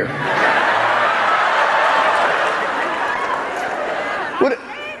around here. What?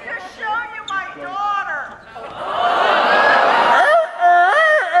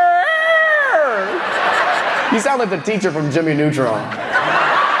 You sound like the teacher from Jimmy Neutron.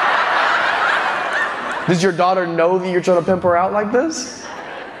 Does your daughter know that you're trying to pimp her out like this?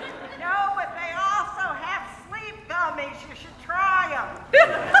 No, but they also have sleep gummies. You should try them.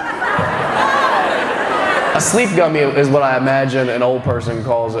 A sleep gummy is what I imagine an old person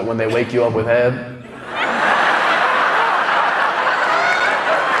calls it when they wake you up with head.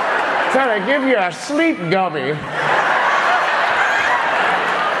 Trying to give you a sleep gummy.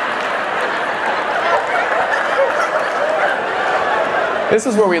 This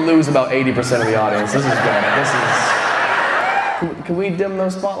is where we lose about 80% of the audience. This is good. Can we dim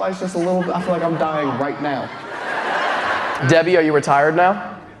those spotlights just a little bit? I feel like I'm dying right now. Debbie, are you retired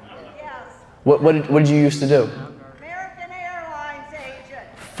now? Yes. What did you used to do? American Airlines agent.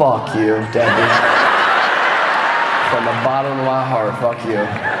 Fuck you, Debbie. From the bottom of my heart, fuck you.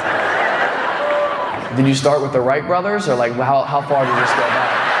 Did you start with the Wright brothers, or like how far did you just go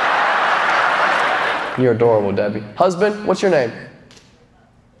back? You're adorable, Debbie. Husband, what's your name?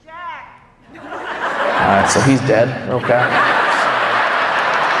 Alright, so he's dead. Okay.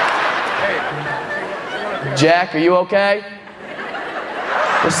 Jack, are you okay?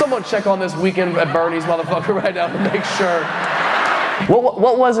 Will someone check on this Weekend at Bernie's motherfucker right now to make sure?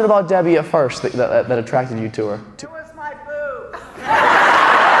 What was it about Debbie at first that attracted you to her? It was my boob.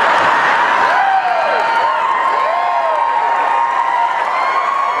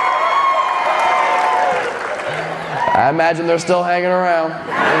 I imagine they're still hanging around.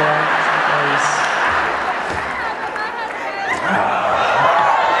 Yeah.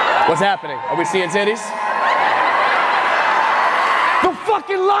 What's happening? Are we seeing titties? The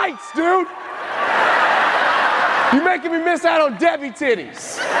fucking lights, dude! You're making me miss out on Debbie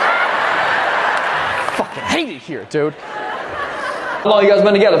titties. Fucking hate it here, dude. How long you guys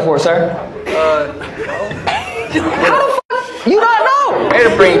been together for, sir? How the fuck? You don't know? I had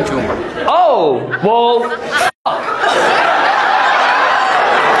a brain tumor. Oh, well, I'm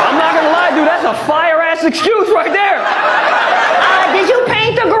not gonna lie, dude, that's a fire-ass excuse right there. Did you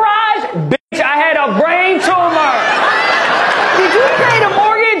paint the garage? Bitch, I had a brain tumor. Did you pay the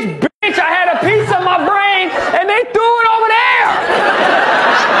mortgage? Bitch, I had a piece of my brain and they threw it over there.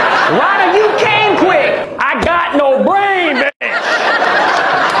 Ryder, you came quick. I got no brain, bitch.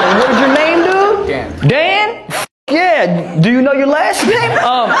 What's your name, dude? Dan. Dan? Yeah. Do you know your last name?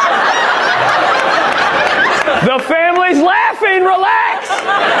 The family's laughing. Relax.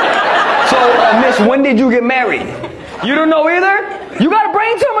 So, miss, when did you get married? You don't know either? You got a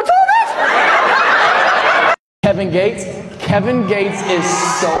brain tumor too, bitch? Kevin Gates? Kevin Gates is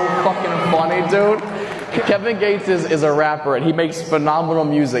so fucking funny, dude. Kevin Gates is a rapper and he makes phenomenal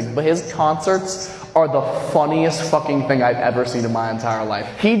music, but his concerts are the funniest fucking thing I've ever seen in my entire life.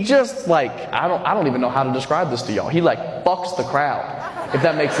 He just like, I don't even know how to describe this to y'all. He like fucks the crowd, if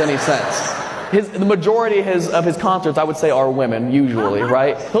that makes any sense. the majority of his concerts, I would say, are women, usually,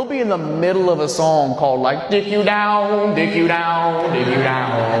 right? He'll be in the middle of a song called like, dick you down, dick you down, dick you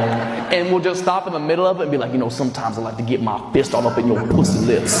down. And we'll just stop in the middle of it and be like, you know, sometimes I like to get my fist all up in your pussy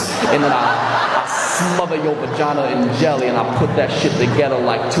lips. And then I smother your vagina in jelly and I put that shit together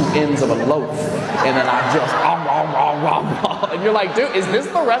like two ends of a loaf. And then I just, and you're like, dude, is this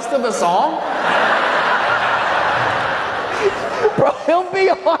the rest of the song? Bro, he'll be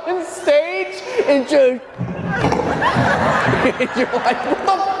on stage and just... and you're like, what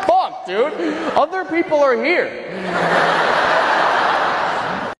the fuck, dude? Other people are here.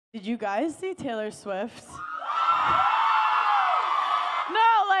 Did you guys see Taylor Swift? No,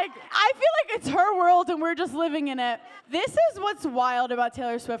 like, I feel like it's her world and we're just living in it. This is what's wild about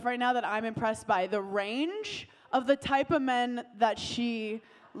Taylor Swift right now that I'm impressed by. The range of the type of men that she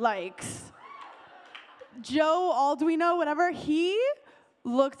likes. Joe Alduino, whatever, he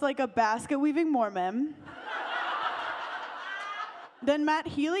looked like a basket weaving Mormon. Then Matt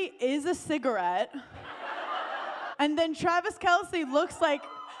Healy is a cigarette. And then Travis Kelce looks like,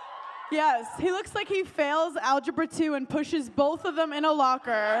 yes, he looks like he fails Algebra 2 and pushes both of them in a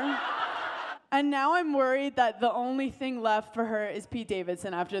locker. And now I'm worried that the only thing left for her is Pete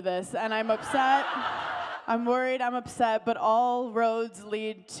Davidson after this. And I'm upset. I'm worried, I'm upset, but all roads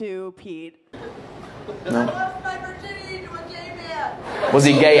lead to Pete. No. Was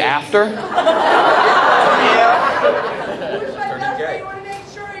he gay after?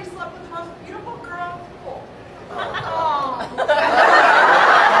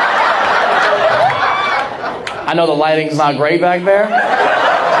 I know the lighting's not great back there,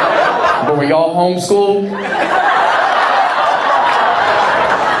 but were y'all homeschooled?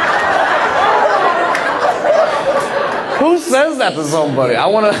 Who says that to somebody? I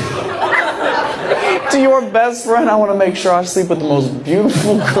want to... To your best friend, I want to make sure I sleep with the most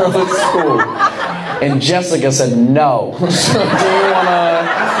beautiful girl at school. And Jessica said no. So do you want to...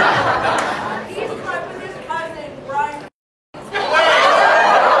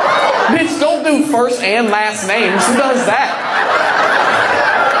 Bitch, don't do first and last names. Who does that?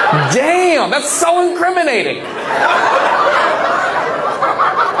 Damn, that's so incriminating.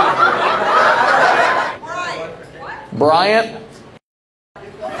 Bryant?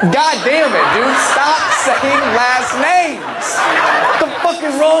 God damn it, dude. Stop saying last names. What the fuck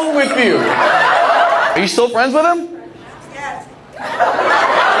is wrong with you? Are you still friends with him? Yes.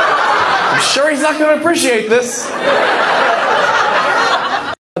 I'm sure he's not going to appreciate this.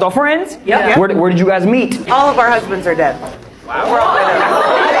 With our friends? Yeah. Where did you guys meet? All of our husbands are dead. Wow. We're all dead.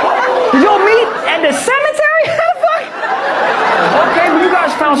 Did y'all meet at the cemetery? How the fuck? Okay, but you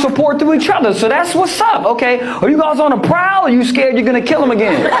guys found support through each other, so that's what's up, okay? Are you guys on a prowl, or are you scared you're gonna kill him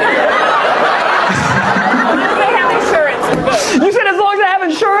again? They have insurance. You said as long as they have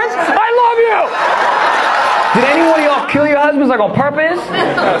insurance? I love you! Did anyone of y'all kill your husbands like on purpose?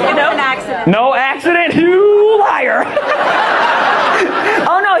 No accident. No accident? You liar!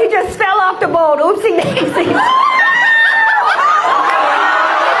 Oh no, he just fell off the boat. Oopsie daisy.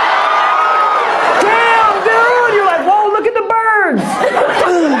 Damn, dude! You're like, whoa, look at the birds!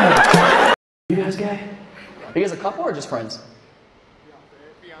 You guys gay? Are you guys a couple or just friends?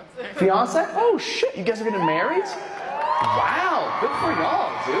 Fiance? Oh shit, you guys are getting married? Wow, good for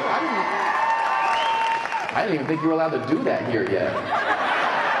y'all, dude. I didn't even think you were allowed to do that here yet.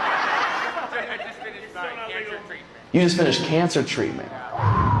 You just finished cancer treatment.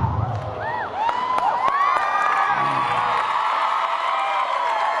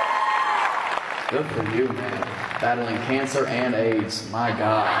 Good for you, man. Battling cancer and AIDS. My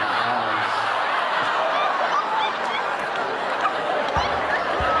God.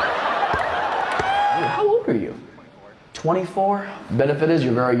 How old are you? 24? Benefit is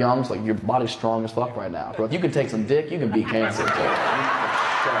you're very young, so like your body's strong as fuck right now. Bro, if you can take some dick, you can beat cancer too.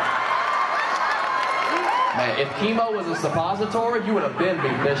 Man, if chemo was a suppository, you would have been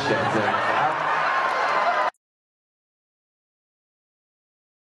beat this shit too.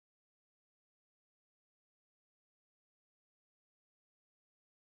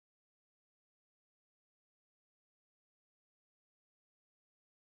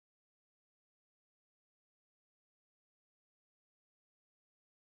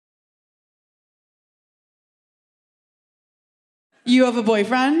 You have a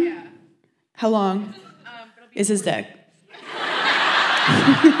boyfriend? Yeah. How long? Is his dick?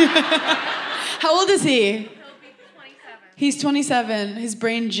 How old is he? He'll be 27. He's 27. His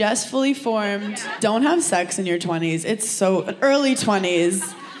brain just fully formed. Yeah. Don't have sex in your 20s. It's so early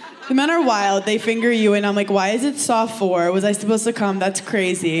 20s. The men are wild. They finger you and I'm like, why is it soft 4? Was I supposed to come? That's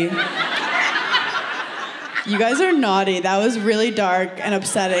crazy. You guys are naughty. That was really dark and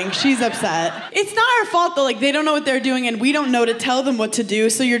upsetting. She's upset. It's not our fault though. Like they don't know what they're doing and we don't know to tell them what to do.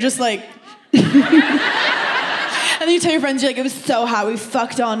 So you're just like, and then you tell your friends, you're like, it was so hot. We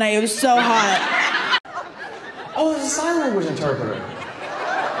fucked all night. It was so hot. Oh, there's a sign language interpreter.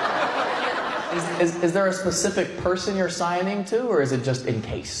 Is there a specific person you're signing to, or is it just in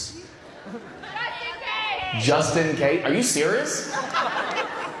case? Just in case? Are you serious?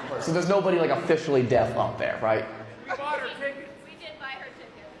 So there's nobody like officially deaf up there, right? We bought her tickets. We did buy her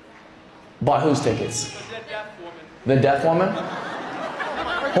tickets. Bought whose tickets? The deaf woman. The deaf woman?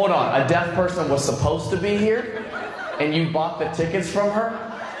 Hold on, a deaf person was supposed to be here, and you bought the tickets from her?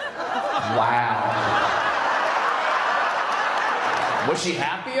 Wow. Was she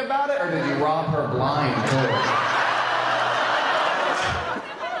happy about it, or did you rob her blind too?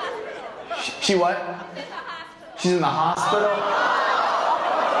 She what? She's in the hospital?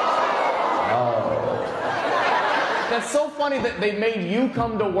 Oh. That's so funny that they made you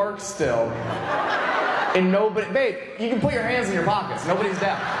come to work still. And nobody, babe, you can put your hands in your pockets. Nobody's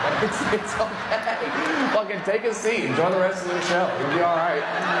deaf. It's okay. Fucking take a seat. Enjoy the rest of the show. You'll be all right.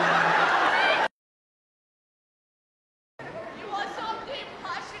 You want something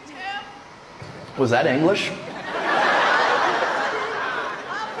positive? Was that English?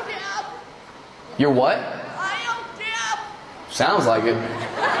 I'm deaf. You're what? I am deaf. Sounds like it.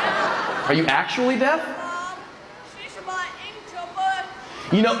 Are you actually deaf? She's my introvert.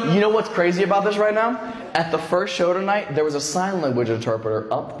 You know what's crazy about this right now? At the first show tonight, there was a sign language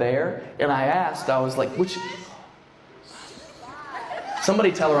interpreter up there, and I asked, I was like, which...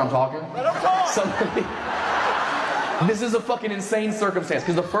 Somebody tell her I'm talking. Somebody... This is a fucking insane circumstance,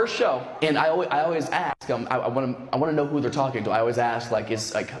 because the first show, and I always ask, I want to know who they're talking to. I always ask,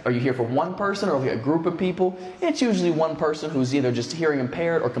 are you here for one person or a group of people? It's usually one person who's either just hearing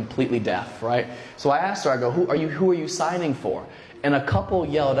impaired or completely deaf, right? So I asked her, I go, who are you signing for? And a couple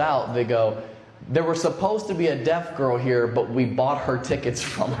yelled out, they go, there was supposed to be a deaf girl here, but we bought her tickets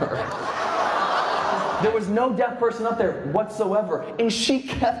from her. There was no deaf person up there whatsoever, and she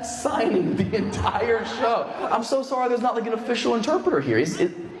kept signing the entire show. I'm so sorry there's not like an official interpreter here. Her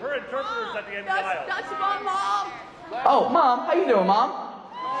interpreter's at the end of the aisle. That's my mom. Oh, Mom, how you doing, Mom?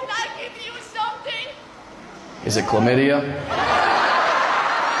 Can I give you something? Is it chlamydia?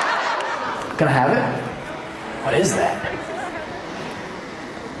 Can I have it? What is that?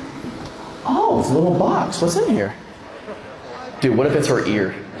 Oh, it's a little box. What's in here? Dude, what if it's her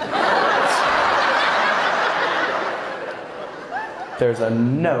ear? There's a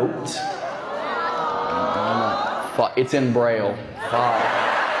note. It's in Braille.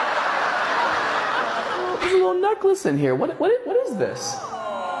 There's a little necklace in here. What is this?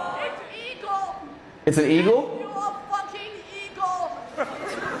 It's eagle. It's an eagle? You're a fucking eagle.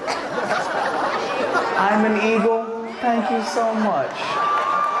 I'm an eagle. Thank you so much.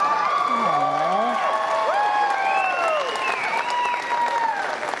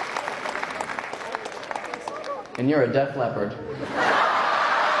 And you're a deaf leopard.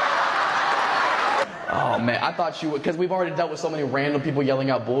 Oh man, I thought she would, because we've already dealt with so many random people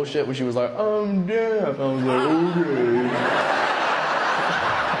yelling out bullshit when she was like, I'm deaf. I was like, okay.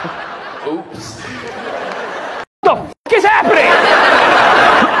 Oops. What the f is happening?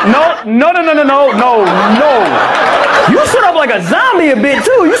 No. You stood up like a zombie a bit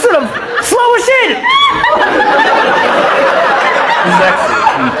too. You stood up slow as shit.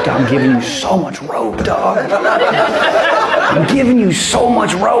 I'm giving you so much rope, dog. I'm giving you so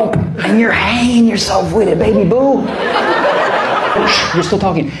much rope, and you're hanging yourself with it, baby boo. You're still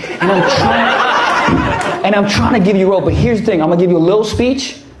talking, and I'm trying to give you rope. But here's the thing: I'm gonna give you a little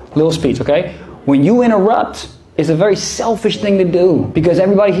speech, okay? When you interrupt, it's a very selfish thing to do because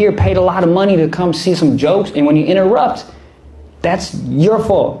everybody here paid a lot of money to come see some jokes, and when you interrupt, that's your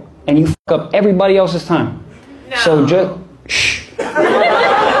fault, and you fuck up everybody else's time. No. So just shh.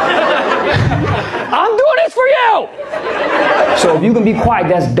 I'm doing this for you! So if you can be quiet,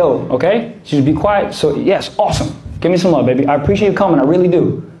 that's dope, okay? Just be quiet. So yes, awesome. Give me some love, baby. I appreciate you coming. I really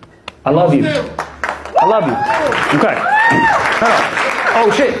do. I love you. I love you. Okay.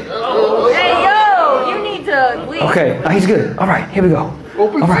 Oh shit. Hey yo, you need to leave. Okay, he's good. All right, here we go.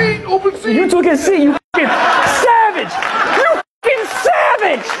 Open seat, open seat. You took a seat, you fucking savage! You fucking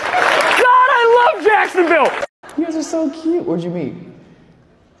savage! God, I love Jacksonville! You guys are so cute. Where'd you meet?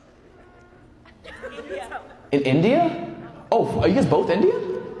 In India? Oh, are you guys both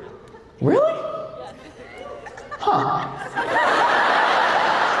Indian? Really? Huh.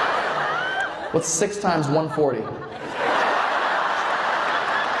 What's 6 times 140?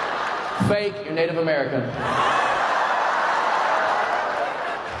 Fake, you're Native American.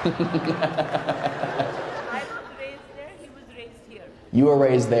 You were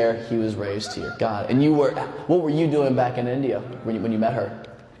raised there, he was raised here. God. And what were you doing back in India when you met her?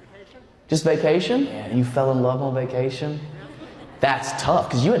 Just vacation? Yeah, you fell in love on vacation? That's tough,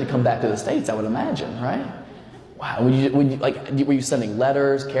 because you had to come back to the States, I would imagine, right? Wow, were you sending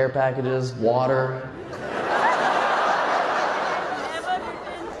letters, care packages, water? Never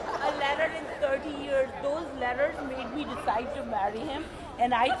written a letter in 30 years. Those letters made me decide to marry him,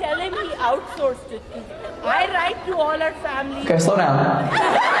 and I tell him he outsourced it. I write to all our family. Okay, slow down.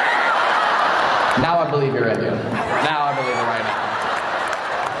 Now I believe you're Indian. Now I believe it right now.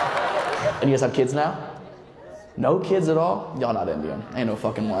 And you guys have kids now? No kids at all? Y'all not Indian. Ain't no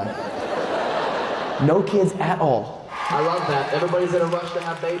fucking way. No kids at all. I love that. Everybody's in a rush to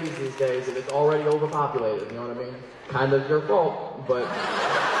have babies these days, and it's already overpopulated, you know what I mean? Kind of your fault, but...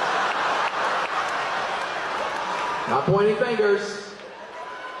 Not pointing fingers.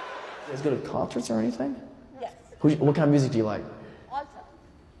 You guys go to concerts or anything? Yes. What kind of music do you like? All stuff.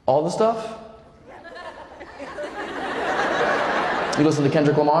 All the stuff? You listen to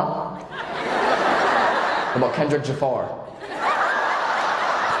Kendrick Lamar? What about Kendrick Jafar?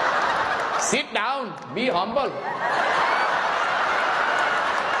 Sit down, be humble.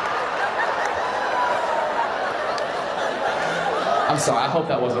 I'm sorry, I hope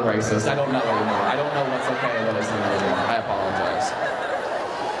that wasn't racist. I don't know anymore. I don't know what's okay and what isn't anymore. I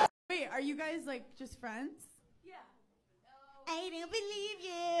apologize. Wait, are you guys like just friends? Yeah. I don't believe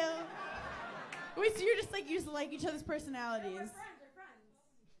you. Wait, so you just like each other's personalities? We're friends.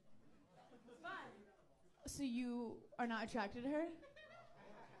 So you are not attracted to her?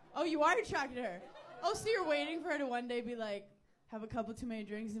 Oh, you are attracted to her. Oh, so you're waiting for her to one day be like, have a couple too many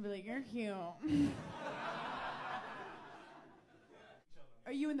drinks and be like, you're cute.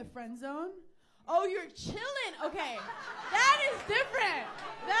 Are you in the friend zone? Oh, you're chilling. Okay. That is different.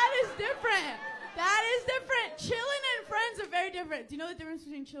 That is different. That is different. Chilling and friends are very different. Do you know the difference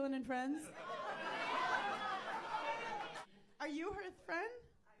between chilling and friends? Are you her friend?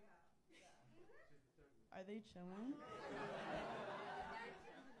 Are they chilling?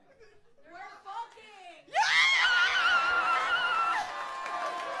 We're fucking!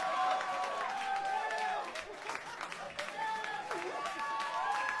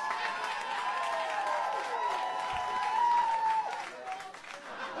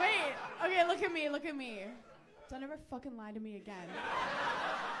 Wait, okay, look at me. Don't ever fucking lie to me again.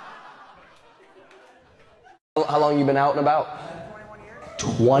 How long you been out and about?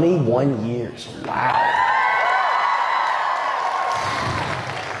 21 years. Wow.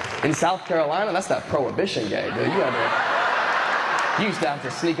 In South Carolina, that's that prohibition gay, dude. You used to have to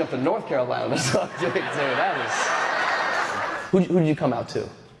sneak up to North Carolina to suck dick, dude. That is... Who did you come out to?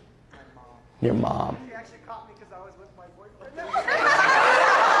 Your mom. She actually caught me because I was with my boyfriend.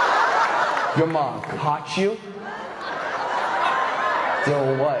 Your mom caught you?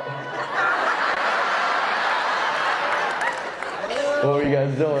 Doing what? What were you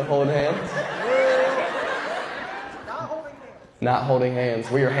guys doing? Holding hands? Not holding hands.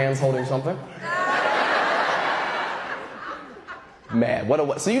 Were your hands holding something? Man,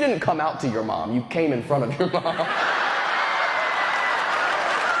 what? So you didn't come out to your mom. You came in front of your mom.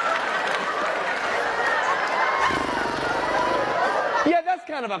 Yeah, that's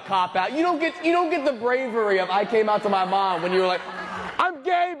kind of a cop-out. You don't get the bravery of I came out to my mom when you were like, I'm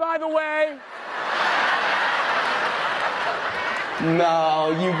gay, by the way.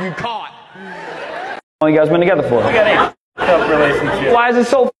 No, you caught. How long you guys been together for? We got a f***ed up relationship. Why is it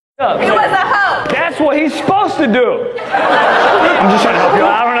so f***ed up? It was a hoe. That's what he's supposed to do. I'm just trying to help you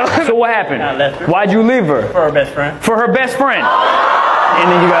out. I don't know. So what happened? I left her. Why'd you leave her? For her best friend. For her best friend. And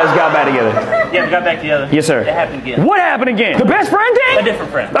then you guys got back together. Yeah, we got back together. Yes, sir. It happened again. What happened again? The best friend thing? A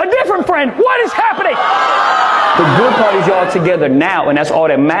different friend. A different friend. What is happening? The good part is y'all together now, and that's all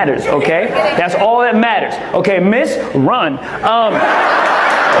that matters, okay? That's all that matters. Okay, miss, run.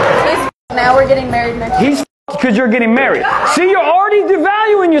 Now we're getting married next year. He's because you're getting married. See, you're already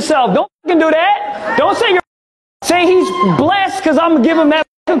devaluing yourself. Don't fucking do that. Don't say you're say he's blessed because I'm gonna give him that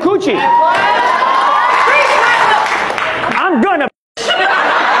fucking coochie. I'm gonna.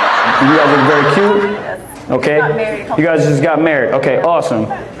 You guys are very cute. Okay. You guys just got married. Okay, awesome.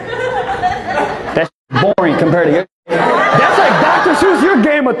 That's boring compared to you. That's like Dr. Seuss, your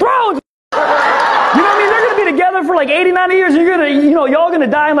Game of Thrones. You know what I mean? They're gonna be together for like 80, 90 years, and you're gonna, y'all gonna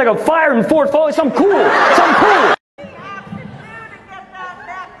die in like a fire in Fort Foley. Something cool. Something cool.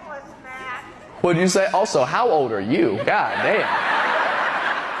 What'd you say? Also, how old are you? God damn.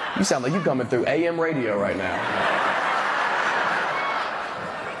 You sound like you coming through AM radio right now.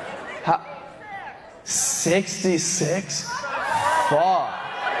 How? 66? Fuck.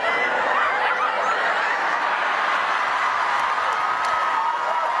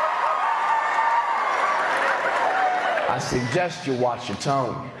 I suggest you watch your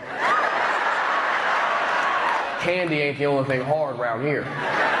tone. Candy ain't the only thing hard around here.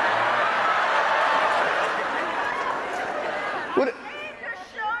 What? I need to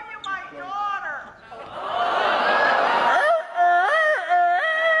show you my daughter.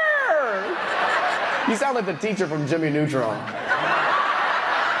 You sound like the teacher from Jimmy Neutron.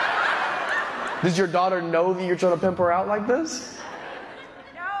 Does your daughter know that you're trying to pimp her out like this?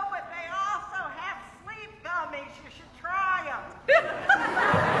 No, but they also have sleep gummies. You should try them.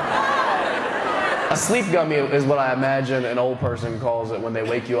 A sleep gummy is what I imagine an old person calls it when they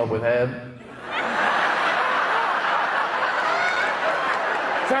wake you up with head.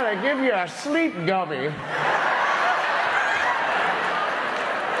 So they give you a sleep gummy.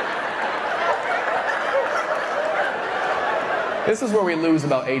 This is where we lose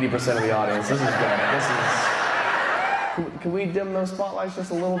about 80% of the audience. This is good. This is... Can we dim those spotlights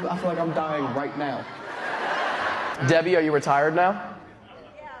just a little bit? I feel like I'm dying right now. Debbie, are you retired now?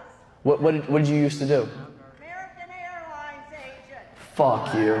 Yes. What did you used to do? American Airlines agent.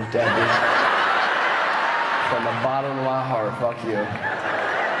 Fuck you, Debbie. From the bottom of my heart, fuck you.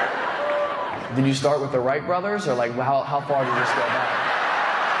 Did you start with the Wright brothers, or like how far did you just go back?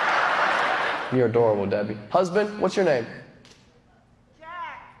 You're adorable, Debbie. Husband, what's your name?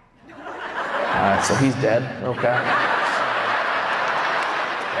 Alright, so he's dead. Okay.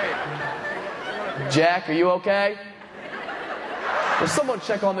 Jack, are you okay? Will someone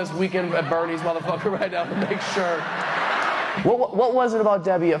check on this Weekend at Bernie's motherfucker right now to make sure? What was it about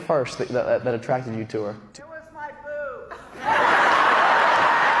Debbie at first that attracted you to her? It was my boob.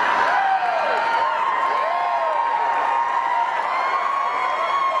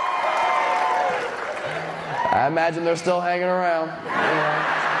 I imagine they're still hanging around.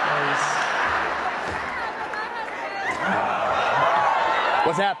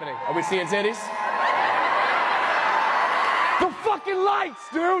 What's happening? Are we seeing titties? The fucking lights,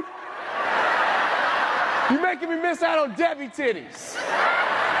 dude! You're making me miss out on Debbie titties.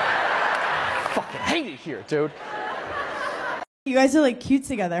 Fucking hate it here, dude. You guys are like cute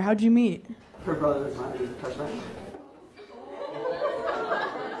together. How'd you meet? Her brother was my cousin.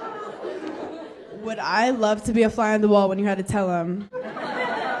 Would I love to be a fly on the wall when you had to tell him?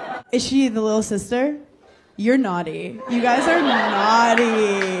 Is she the little sister? You're naughty. You guys are naughty.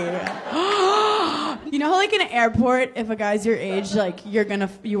 You know how like in an airport, if a guy's your age, like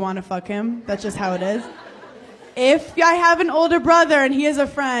you want to fuck him? That's just how it is. If I have an older brother and he is a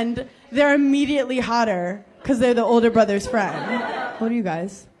friend, they're immediately hotter because they're the older brother's friend. What are you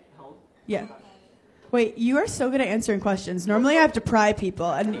guys? Yeah. Wait, you are so good at answering questions. Normally I have to pry people,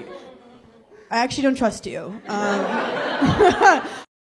 and I actually don't trust you.